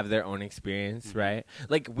like have their own experience, right?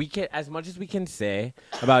 Like we can, as much as we can say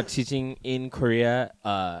about teaching in Korea,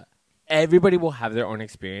 everybody will have their own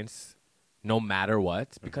experience no matter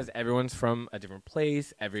what, because everyone's from a different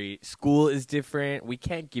place. Every school is different. We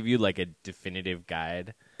can't give you like a definitive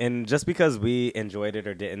guide. And just because we enjoyed it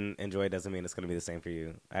or didn't enjoy it doesn't mean it's going to be the same for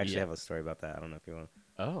you. I actually have a story about that. I don't know if you want.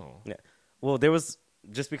 Oh. Yeah. Well, there was,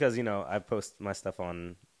 just because, I post my stuff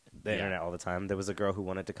on the internet all the time. There was a girl who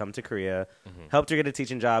wanted to come to Korea, helped her get a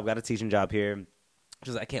teaching job, got a teaching job here. She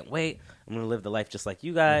was like, I can't wait. I'm going to live the life just like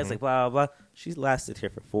you guys, like blah, blah, blah. She lasted here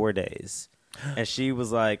for 4 days. And she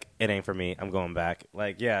was like, it ain't for me. I'm going back.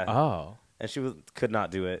 Like, yeah. Oh. And she could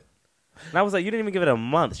not do it. And I was like, you didn't even give it a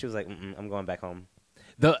month. She was like, I'm going back home.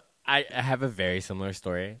 I have a very similar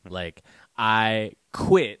story. Like, I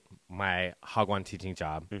quit my Hagwon teaching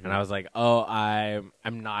job, and I was like, oh,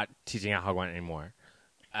 I'm not teaching at Hagwon anymore.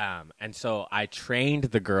 And so I trained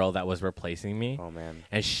the girl that was replacing me. Oh, man.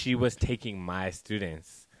 And she was taking my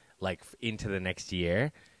students, like, into the next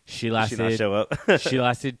year. She Did lasted, she not show up? she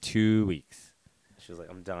lasted 2 weeks. She was like,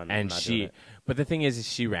 I'm done. I'm And not doing it. but the thing is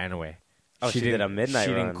she ran away. Oh, she did a midnight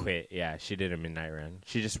She run. didn't quit. Yeah, she did a midnight run.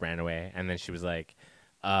 She just ran away. And then she was like,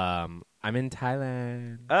 I'm in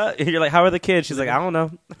Thailand. You're like, how are the kids? She's like, I don't know.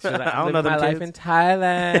 She was like, I I'm don't know living them my life kids. in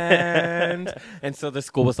Thailand. And so the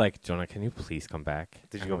school was like, Jonah, can you please come back?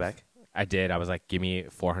 Did you And go back? I did. I was like, give me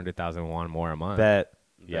 400,000 won more a month. Bet.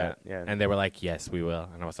 Yeah. Bet. Yeah. And they were like, yes, we will.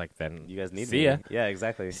 And I was like, then You guys need see me. ya. Yeah,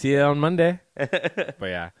 exactly. See ya on Monday. But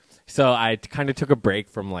yeah. So I kind of took a break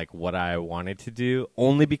from like what I wanted to do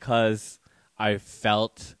only because I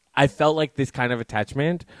felt like this kind of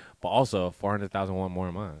attachment, but also 400,000 won more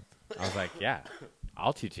a month. I was like, yeah,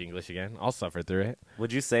 I'll teach English again. I'll suffer through it.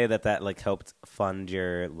 Would you say that like helped fund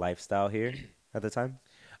your lifestyle here at the time?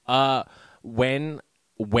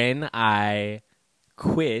 When I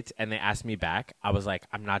quit and they asked me back, I was like,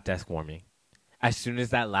 I'm not desk warming. As soon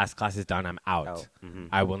as that last class is done, I'm out. Oh, mm-hmm.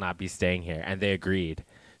 I will not be staying here. And they agreed.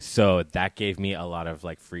 So that gave me a lot of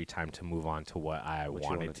like free time to move on to what I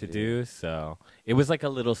wanted to do. So it was like a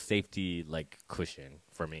little safety like cushion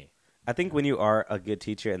for me. I think when you are a good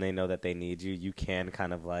teacher and they know that they need you, you can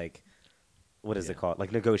kind of like, what is it called?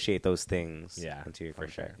 Like negotiate those things. Yeah, into your for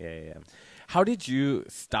contract. sure. Yeah. How did you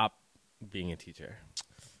stop being a teacher?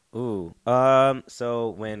 Ooh.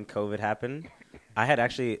 So when COVID happened, I had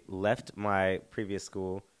actually left my previous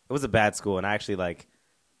school. It was a bad school, and I actually like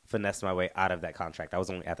finessed my way out of that contract. I was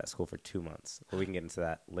only at that school for 2 months, but we can get into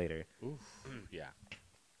that later. Oof. Yeah.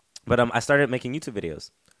 But I started making YouTube videos,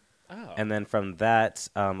 Oh. and then from that,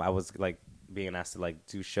 I was like being asked to like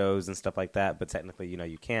do shows and stuff like that. But technically,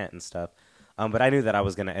 you can't and stuff. But I knew that I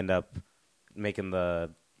was gonna end up making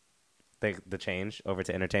the change over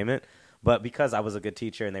to entertainment. But because I was a good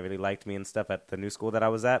teacher and they really liked me and stuff at the new school that I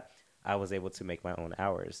was at, I was able to make my own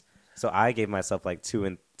hours. So I gave myself like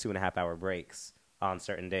 2.5 hour breaks on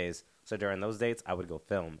certain days. So during those dates, I would go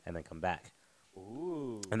film and then come back.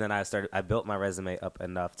 Ooh. And then I built my resume up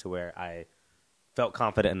enough to where I felt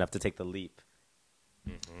confident enough to take the leap.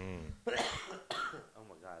 Oh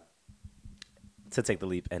my God. To take the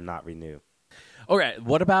leap and not renew. Okay,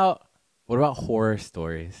 what about horror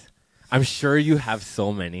stories? I'm sure you have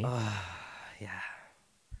so many. Yeah.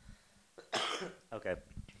 Okay.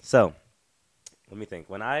 So, let me think.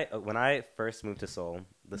 When I first moved to Seoul,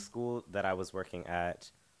 the school that I was working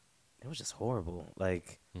at, it was just horrible.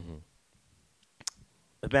 Like,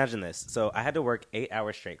 imagine this. So I had to work 8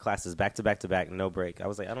 hours straight, classes back to back to back, no break. I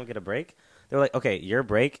was like, I don't get a break. They were like, okay, your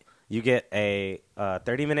break, you get a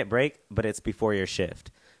 30-minute break, but it's before your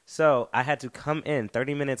shift. So I had to come in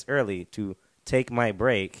 30 minutes early to take my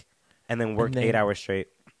break and then work 8 hours straight.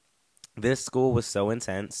 This school was so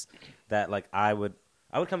intense that like I would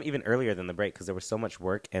come even earlier than the break because there was so much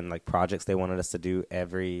work and like projects they wanted us to do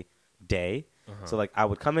every day. So like I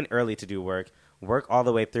would come in early to do work all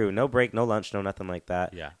the way through, no break, no lunch, no nothing like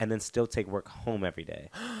that. Yeah. And then still take work home every day.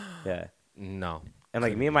 Yeah. No. And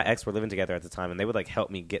like me and my ex were living together at the time, and they would like help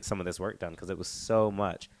me get some of this work done because it was so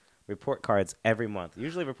much. Report cards every month.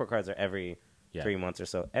 Usually report cards are every 3 months or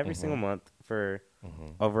so. Every single month for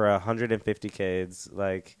over 150 kids.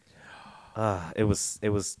 Like, it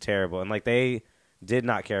was terrible, and like they did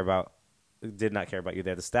not care about you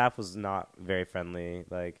there. The staff was not very friendly.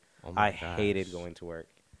 Like, I hated going to work,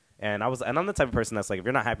 and I'm the type of person that's like, if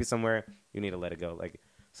you're not happy somewhere, you need to let it go. Like,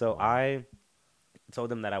 so I told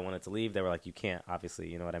them that I wanted to leave. They were like, you can't, obviously,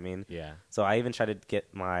 you know what I mean? Yeah. So I even tried to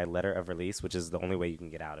get my letter of release, which is the only way you can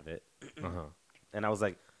get out of it. And I was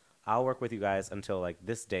like, I'll work with you guys until like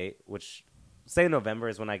this date, which say November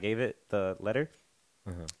is when I gave it the letter.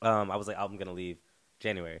 I was like, I'm gonna leave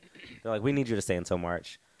January. They're like, we need you to stay until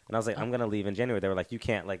March. And I was like, I'm gonna leave in January. They were like, you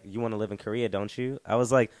can't. Like, you want to live in Korea, don't you? I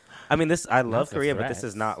was like, I mean, I love Korea, but this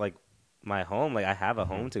is not like my home. Like, I have a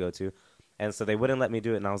home to go to, and so they wouldn't let me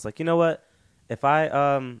do it. And I was like, you know what? If I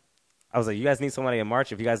was like, you guys need somebody in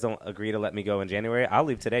March. If you guys don't agree to let me go in January, I'll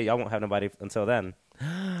leave today. Y'all won't have nobody until then.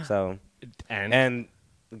 So, and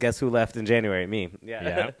guess who left in January? Me.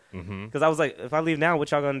 Yeah. Because I was like, if I leave now,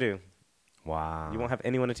 what y'all gonna do? Wow. You won't have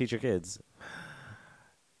anyone to teach your kids.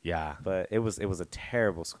 Yeah. But it was a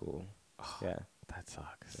terrible school. Yeah. That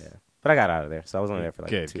sucks. Yeah. But I got out of there, so I was only there for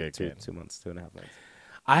like Good. 2 months, 2.5 months.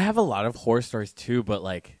 I have a lot of horror stories too, but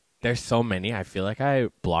like there's so many. I feel like I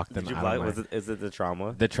blocked them Did you out. block? Is it the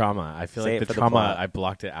trauma? The trauma. I feel Say like it the for the trauma. plot. I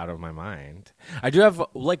blocked it out of my mind. I do have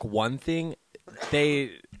like one thing.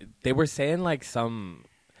 They were saying like some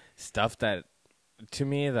stuff that to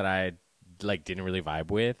me that I like didn't really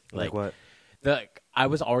vibe with. Like what? I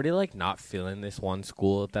was already like not feeling this one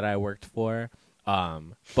school that I worked for,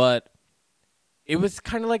 but it was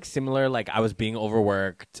kind of like similar. Like I was being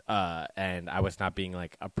overworked, and I was not being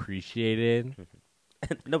like appreciated.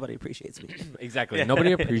 Nobody appreciates me. Exactly. Yeah.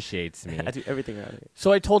 Nobody appreciates me. I do everything around here.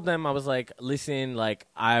 So I told them, I was like, listen, like,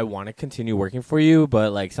 I want to continue working for you,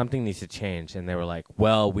 but like something needs to change. And they were like,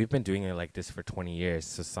 well, we've been doing it like this for 20 years,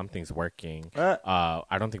 so something's working.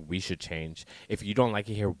 I don't think we should change. If you don't like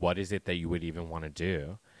it here, what is it that you would even want to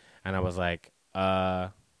do? And I was like,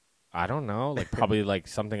 I don't know, like probably like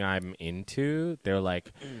something I'm into. They're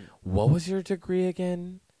like, what was your degree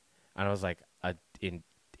again? And I was like,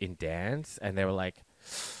 in dance. And they were like,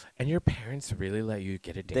 and your parents really let you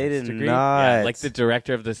get a dance They did degree? not. Yeah, like the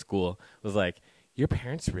director of the school was like, your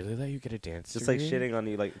parents really let you get a dance Just degree? like shitting on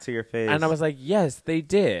you, like to your face. And I was like, yes, they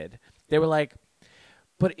did. They were like,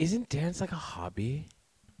 but isn't dance like a hobby?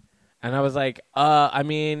 And I was like, I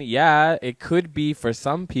mean, yeah, it could be for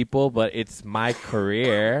some people, but it's my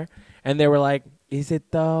career. And they were like, is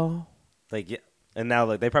it though? like, yeah. And now,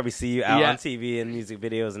 like, they probably see you out Yeah. on TV and music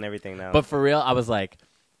videos and everything now. But for real, I was like,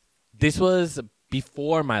 this was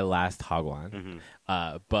before my last Hagwon.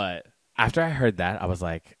 Mm-hmm. But after I heard that, I was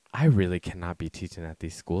like, I really cannot be teaching at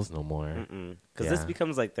these schools no more. Because this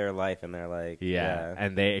becomes like their life, and they're like, Yeah.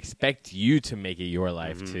 And they expect you to make it your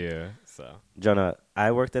life too. So Jonah,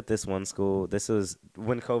 I worked at this one school. This was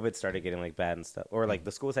when COVID started getting like bad and stuff, or like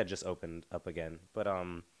the schools had just opened up again. But I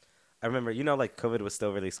remember, like COVID was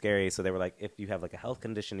still really scary, so they were like, if you have like a health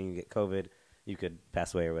condition and you get COVID, you could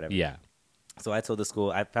pass away or whatever. yeah. So I told the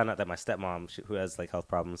school. I found out that my stepmom, who has like health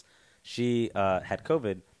problems, she had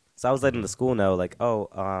COVID. So I was letting the school know, like,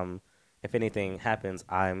 if anything happens,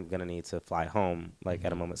 I'm gonna need to fly home, like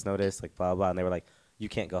at a moment's notice, like blah blah. And they were like, you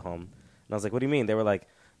can't go home. And I was like, what do you mean? They were like,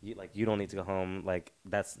 you don't need to go home. Like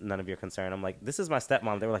that's none of your concern. I'm like, this is my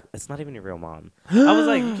stepmom. They were like, it's not even your real mom. I was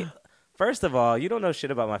like, you can't. First of all, you don't know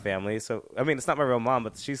shit about my family. So I mean, it's not my real mom,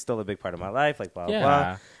 but she's still a big part of my life. Like blah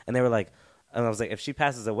blah. And they were like, and I was like, if she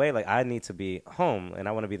passes away, like I need to be home and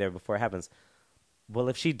I want to be there before it happens. Well,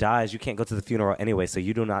 if she dies, you can't go to the funeral anyway, so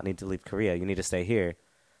you do not need to leave Korea. You need to stay here.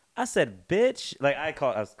 I said, bitch. Like I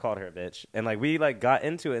called her a bitch, and like we like got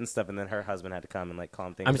into it and stuff, and then her husband had to come and like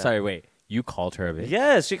calm things. I'm down. sorry, wait. You called her a bitch?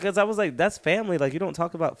 Yes, because I was like, that's family. Like you don't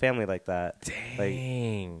talk about family like that.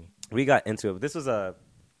 Dang. Like, we got into it. But this was a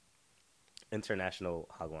international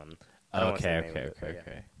Hagwon.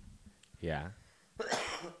 Okay. Yeah.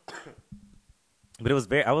 But it was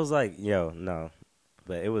I was like, yo, no.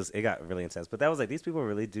 But it got really intense. But that was like, these people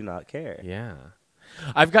really do not care. Yeah.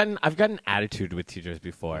 I've gotten attitude with teachers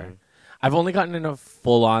before. Mm-hmm. I've only gotten in a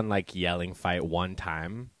full on like yelling fight one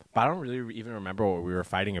time, but I don't really even remember what we were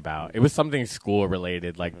fighting about. It was something school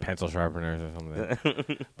related, like pencil sharpeners or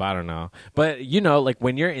something. But I don't know. But like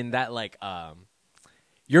when you're in that like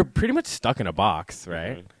you're pretty much stuck in a box,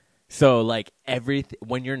 right? Mm-hmm. So like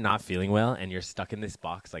when you're not feeling well and you're stuck in this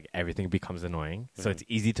box, like everything becomes annoying. So it's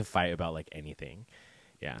easy to fight about like anything.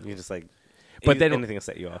 Yeah. You just like, but then anything will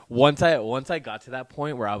set you off. Once I got to that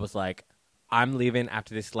point where I was like, I'm leaving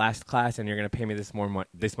after this last class, and you're gonna pay me this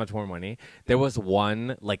much more money. There was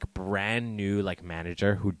one like brand new like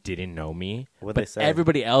manager who didn't know me, What'd but they say?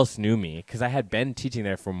 everybody else knew me because I had been teaching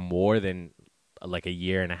there for more than like a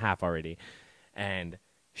year and a half already, and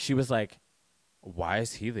she was like, "Why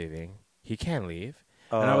is he leaving? He can't leave."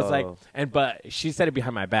 And I was like, but she said it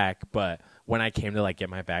behind my back. But when I came to like get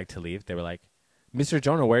my bag to leave, they were like, "Mr.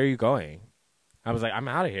 Jonah, where are you going?" I was like, "I'm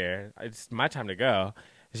out of here. It's my time to go."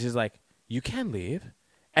 And she's like, "You can't leave.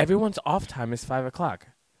 Everyone's off time is 5:00."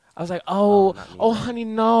 I was like, "Oh, honey,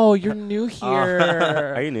 no, you're new here.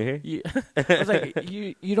 Are you new here? I was like,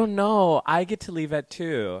 "You don't know. I get to leave at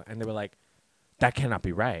 2." And they were like, "That cannot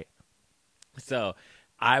be right." So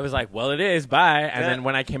I was like, "Well, it is. Bye." And then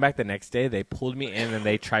when I came back the next day, they pulled me in and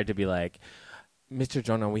they tried to be like, "Mr.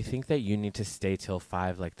 Jonah, we think that you need to stay till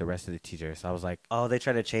 5 like the rest of the teachers." So I was like, Oh, they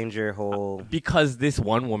try to change your whole. because this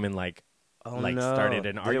one woman like No. started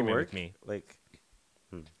an Did it argument work? with me. Like,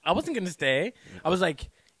 I wasn't gonna stay. I was like,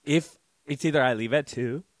 if it's either I leave at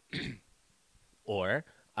 2 or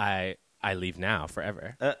I leave now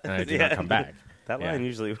forever and I do not come back. That Yeah. line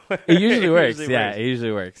usually works. It usually works. Yeah, it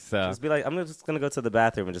usually works. So Just be like, I'm just going to go to the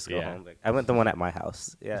bathroom and just go home. Like, I went the one at my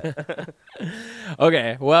house. Yeah.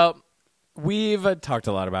 okay, well, we've talked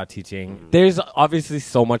a lot about teaching. There's obviously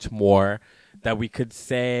so much more that we could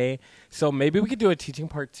say. So maybe we could do a teaching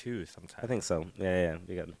part 2 sometime. I think so. Yeah.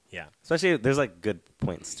 Be good. Yeah. Especially, there's like good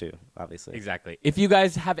points too, obviously. Exactly. If you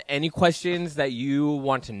guys have any questions that you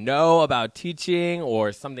want to know about teaching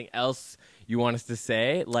or something else you want us to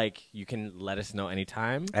say, like, you can let us know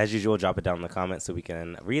anytime. As usual, drop it down in the comments so we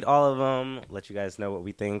can read all of them, let you guys know what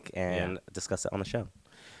we think, and discuss it on the show.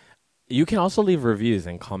 You can also leave reviews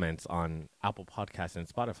and comments on Apple Podcasts and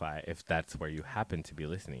Spotify if that's where you happen to be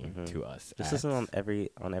listening to us. Just listen on every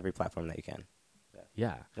platform that you can.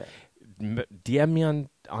 Yeah. Yeah. DM me on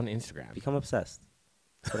Instagram. Become obsessed.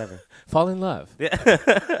 Whatever. Fall in love. Yeah.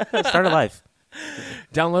 Start a life.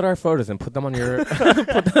 Download our photos and put them on your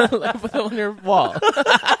put them on your wall.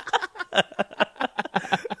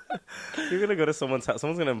 You're gonna go to someone's house.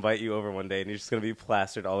 Someone's gonna invite you over one day, and you're just gonna be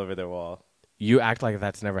plastered all over their wall. You act like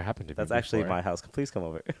that's never happened to me. That's actually before. my house. Please come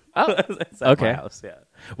over. Oh, It's at okay. my house. Yeah.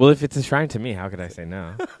 Well, if it's a shrine to me, how could I say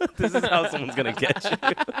no? This is how someone's gonna get you.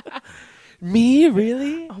 Me,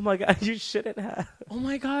 really? Oh my god, you shouldn't have. Oh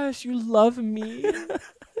my gosh, you love me.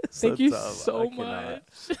 Thank you so much.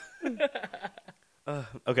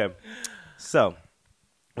 Okay, so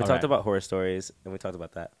we All talked right. about horror stories, and we talked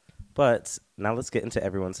about that. But now let's get into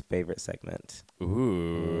everyone's favorite segment.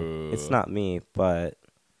 Ooh. It's not me, but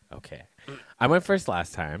Okay. I went first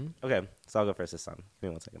last time. okay. So I'll go first this time. Give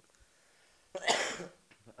me 1 second.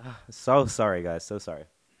 So sorry, guys. So sorry.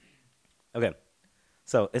 Okay.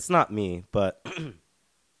 So it's not me, but I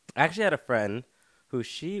actually had a friend who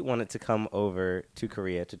she wanted to come over to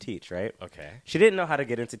Korea to teach, right? Okay. She didn't know how to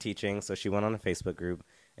get into teaching, so she went on a Facebook group,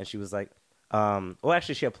 and she was like, well,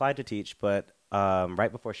 actually, she applied to teach, but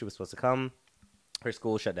right before she was supposed to come, her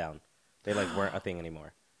school shut down. They, like, weren't a thing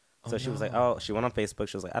anymore. So she was like, oh, she went on Facebook.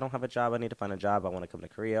 She was like, I don't have a job. I need to find a job. I want to come to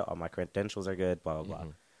Korea. All my credentials are good, blah, blah, blah.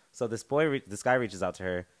 So this guy reaches out to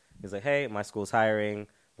her. He's like, hey, my school's hiring.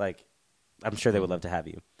 Like, I'm sure they would love to have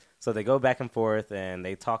you. So they go back and forth, and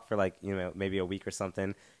they talk for, like, you know, maybe a week or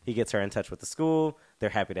something. He gets her in touch with the school.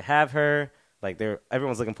 They're happy to have her. Like,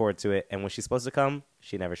 everyone's looking forward to it. And when she's supposed to come,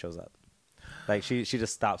 she never shows up. Like, she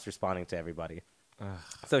just stops responding to everybody.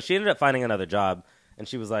 So she ended up finding another job, and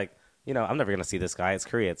she was like, you know, I'm never going to see this guy. It's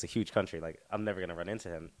Korea. It's a huge country. Like, I'm never going to run into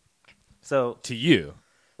him. So To you.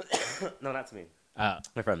 no, not to me. Oh.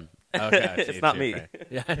 My friend. Okay. It's not me.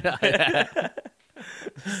 Yeah, I know. Yeah.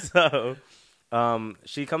 So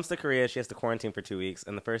she comes to Korea. She has to quarantine for 2 weeks.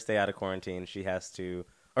 And the first day out of quarantine,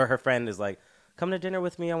 her friend is like, come to dinner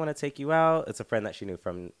with me. I want to take you out. It's a friend that she knew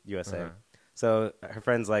from USA. So her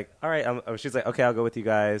friend's like, all right. She's like, okay, I'll go with you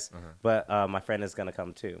guys. But my friend is going to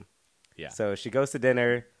come too. Yeah. So she goes to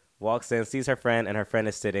dinner, walks in, sees her friend, and her friend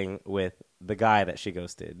is sitting with the guy that she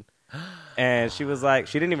ghosted. And she was like,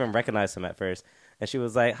 she didn't even recognize him at first. And she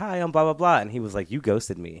was like, hi, I'm blah, blah, blah. And he was like, you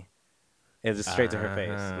ghosted me. It was just straight to her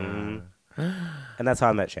face. And that's how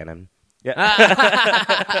I met Shannon.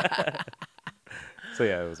 Yeah. So,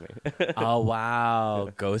 yeah, it was me. Oh, wow.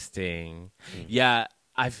 Ghosting. Yeah,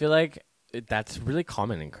 I feel like that's really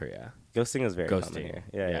common in Korea. Ghosting is very common Ghosting. here.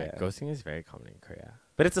 Yeah. Ghosting is very common in Korea.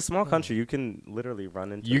 But it's a small country. You can literally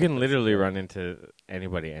run into You can literally run into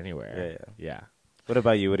anybody anywhere. Yeah. What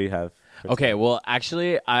about you? What do you have? Okay, well,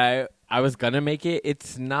 actually, I was going to make it.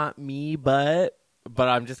 It's not me, but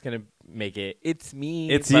I'm just going to make it. It's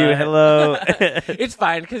me. It's you. Hello. It's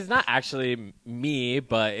fine because it's not actually me,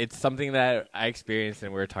 but it's something that I experienced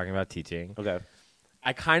and we were talking about teaching. Okay.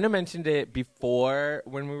 I kind of mentioned it before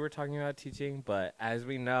when we were talking about teaching, but as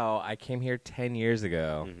we know, I came here 10 years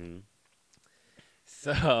ago.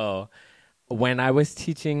 So when I was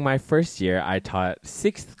teaching my first year, I taught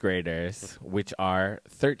 6th graders, which are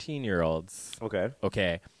 13-year-olds.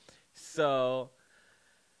 Okay. So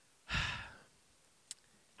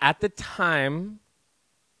at the time,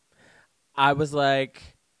 I was like,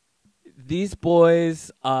 these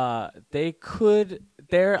boys, they're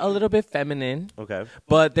a little bit feminine. Okay.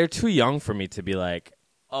 But they're too young for me to be like,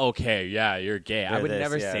 okay, yeah, you're gay. I would this,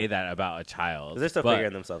 never yeah. say that about a child. They're still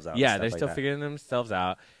figuring themselves out. Yeah, and they're stuff still like figuring themselves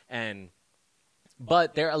out.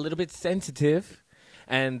 But they're a little bit sensitive.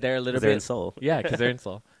 And they're a little bit... they're in Seoul. Yeah, because they're in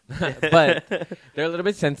Seoul. But they're a little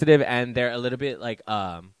bit sensitive and they're a little bit like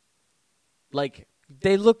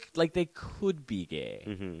they look like they could be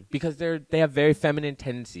gay because they have very feminine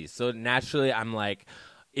tendencies. So naturally, I'm like,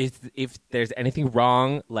 if there's anything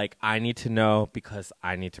wrong, like I need to know because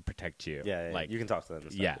I need to protect you. Yeah, like you can talk to them.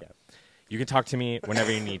 And stuff, yeah, you can talk to me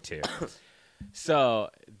whenever you need to. So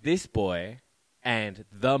this boy and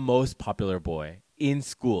the most popular boy in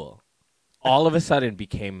school, all of a sudden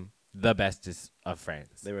became the bestest of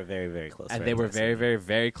friends. They were very, very close. And friends, they were very, very,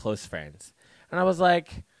 very close friends. And I was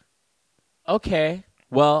like, okay,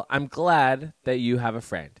 well, I'm glad that you have a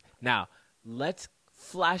friend. Now, let's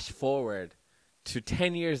flash forward to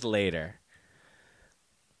 10 years later.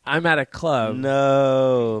 I'm at a club.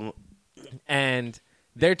 No. And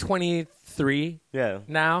they're 23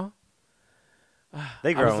 now.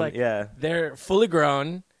 They I was grown, like, yeah. They're fully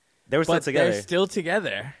grown. They were still but together. They're still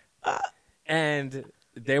together. And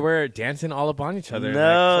they were dancing all upon each other.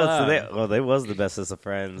 No, so they was the bestest of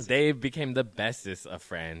friends. They became the bestest of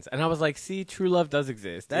friends. And I was like, see, true love does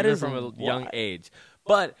exist. That even is from a young age.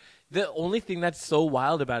 But the only thing that's so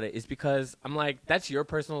wild about it is because I'm like, that's your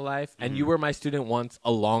personal life, and you were my student once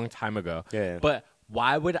a long time ago. Yeah. But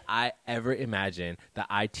why would I ever imagine that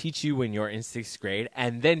I teach you when you're in 6th grade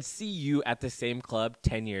and then see you at the same club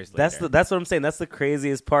 10 years later? That's what I'm saying. That's the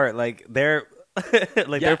craziest part. Like they're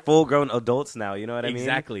they're full grown adults now. You know what I mean?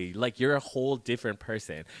 Exactly. Like you're a whole different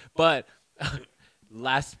person. But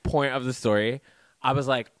last point of the story, I was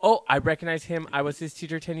like, oh, I recognize him. I was his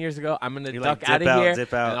teacher 10 years ago. I'm going to duck out of here.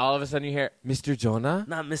 Dip out. And all of a sudden you hear, Mr. Jonah?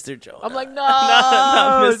 Not Mr. Jonah. I'm like, no,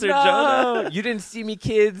 not Mr. no. Jonah. You didn't see me,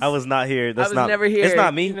 kids. I was not here. I was never here. It's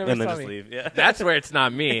not me. You never And then saw just me. leave. Yeah. That's where it's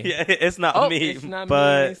not me. Yeah, it's not me. It's not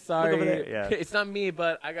but me. Sorry. Look over there. Yeah. It's not me,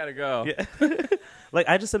 but I got to go. Yeah. Like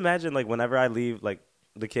I just imagine like whenever I leave, like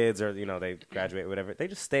the kids or they graduate or whatever, they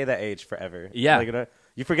just stay that age forever. Yeah. Like,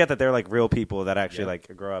 you forget that they're like real people that actually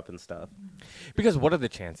like grow up and stuff. Because what are the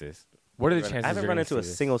chances? What are the chances? I haven't you're run gonna into a see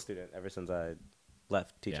this? single student ever since I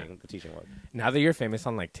left teaching the teaching world. Now that you're famous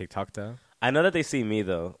on like TikTok though. I know that they see me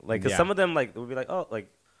though, like because Yeah. some of them like would be like, oh, like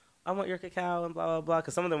I want your cacao and blah blah blah.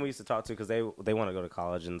 Because some of them we used to talk to because they want to go to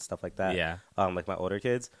college and stuff like that. Yeah. Like my older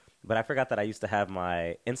kids. But I forgot that I used to have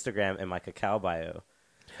my Instagram and my cacao bio,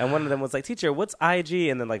 and one of them was like, "Teacher, what's IG?"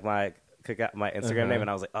 And then like my Instagram name, and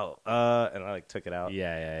I was like, "Oh, and I like took it out."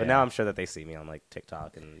 Yeah. But now I'm sure that they see me on like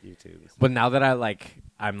TikTok and YouTube. But now that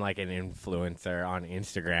I'm like an influencer on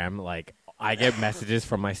Instagram, like I get messages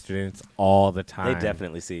from my students all the time. They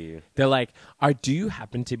definitely see you. They're like, do you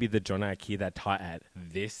happen to be the Jonah Aki that taught at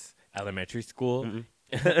this elementary school?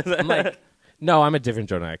 I'm like, no, I'm a different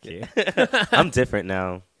Jonah Aki. I'm different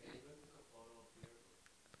now.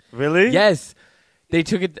 Really? Yes. They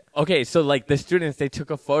took it. Okay, so like the students, they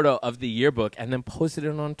took a photo of the yearbook and then posted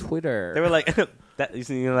it on Twitter. They were like, "That you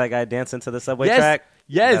see that guy dancing to the subway Yes, track?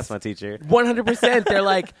 yes. That's my teacher." 100%. They're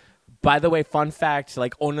like, by the way, fun fact,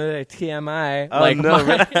 like, Ona TMI. Oh, like,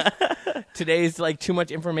 no. Today's, like, too much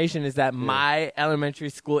information is that my elementary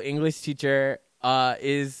school English teacher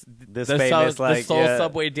is This the famous, the soul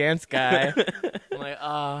subway dance guy. I'm like,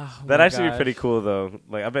 That'd actually be pretty cool, though.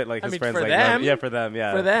 Like, I bet, like, his friends, for like, them, yeah, for them,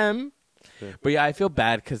 yeah. For them. Yeah. But, yeah, I feel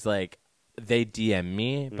bad because, like, they DM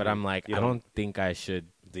me, but I'm like, You I don't think I should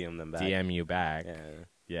DM them back. DM you back. Yeah.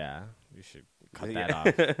 Yeah, you should cut that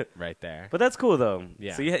off right there. But that's cool, though.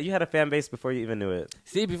 Yeah. So you had a fan base before you even knew it.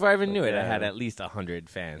 See, before I even knew it, I Yeah. had at least 100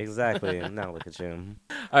 fans. Exactly. Now look at you.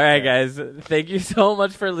 All right, guys. Thank you so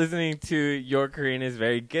much for listening to Your Korean is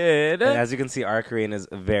Very Good. And as you can see, our Korean is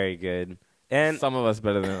very good. And Some of us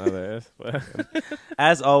better than others. But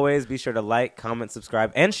as always, be sure to like, comment,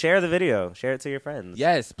 subscribe, and share the video. Share it to your friends.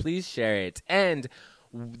 yes, please share it. And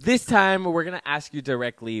this time, we're going to ask you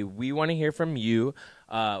directly. We want to hear from you.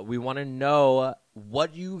 We want to know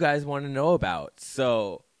what you guys want to know about.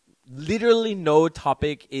 So literally no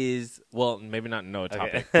topic is, well, maybe not no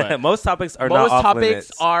topic, but most topics are most not off topics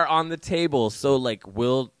limits are on the table. So, like,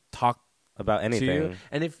 we'll talk about to anything. you.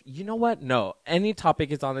 And if you know what, no, any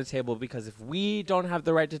topic is on the table because if we don't have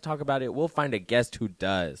the right to talk about it, we'll find a guest who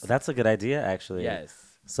does. That's a good idea, actually. Yes,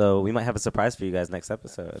 So we might have a surprise for you guys next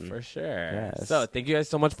episode. for sure. Yes. So thank you guys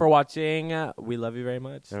so much for watching. We love you very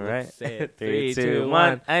much. All Let's right. say it. 3, 3, 2, 2, 1.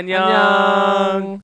 1. Annyeong.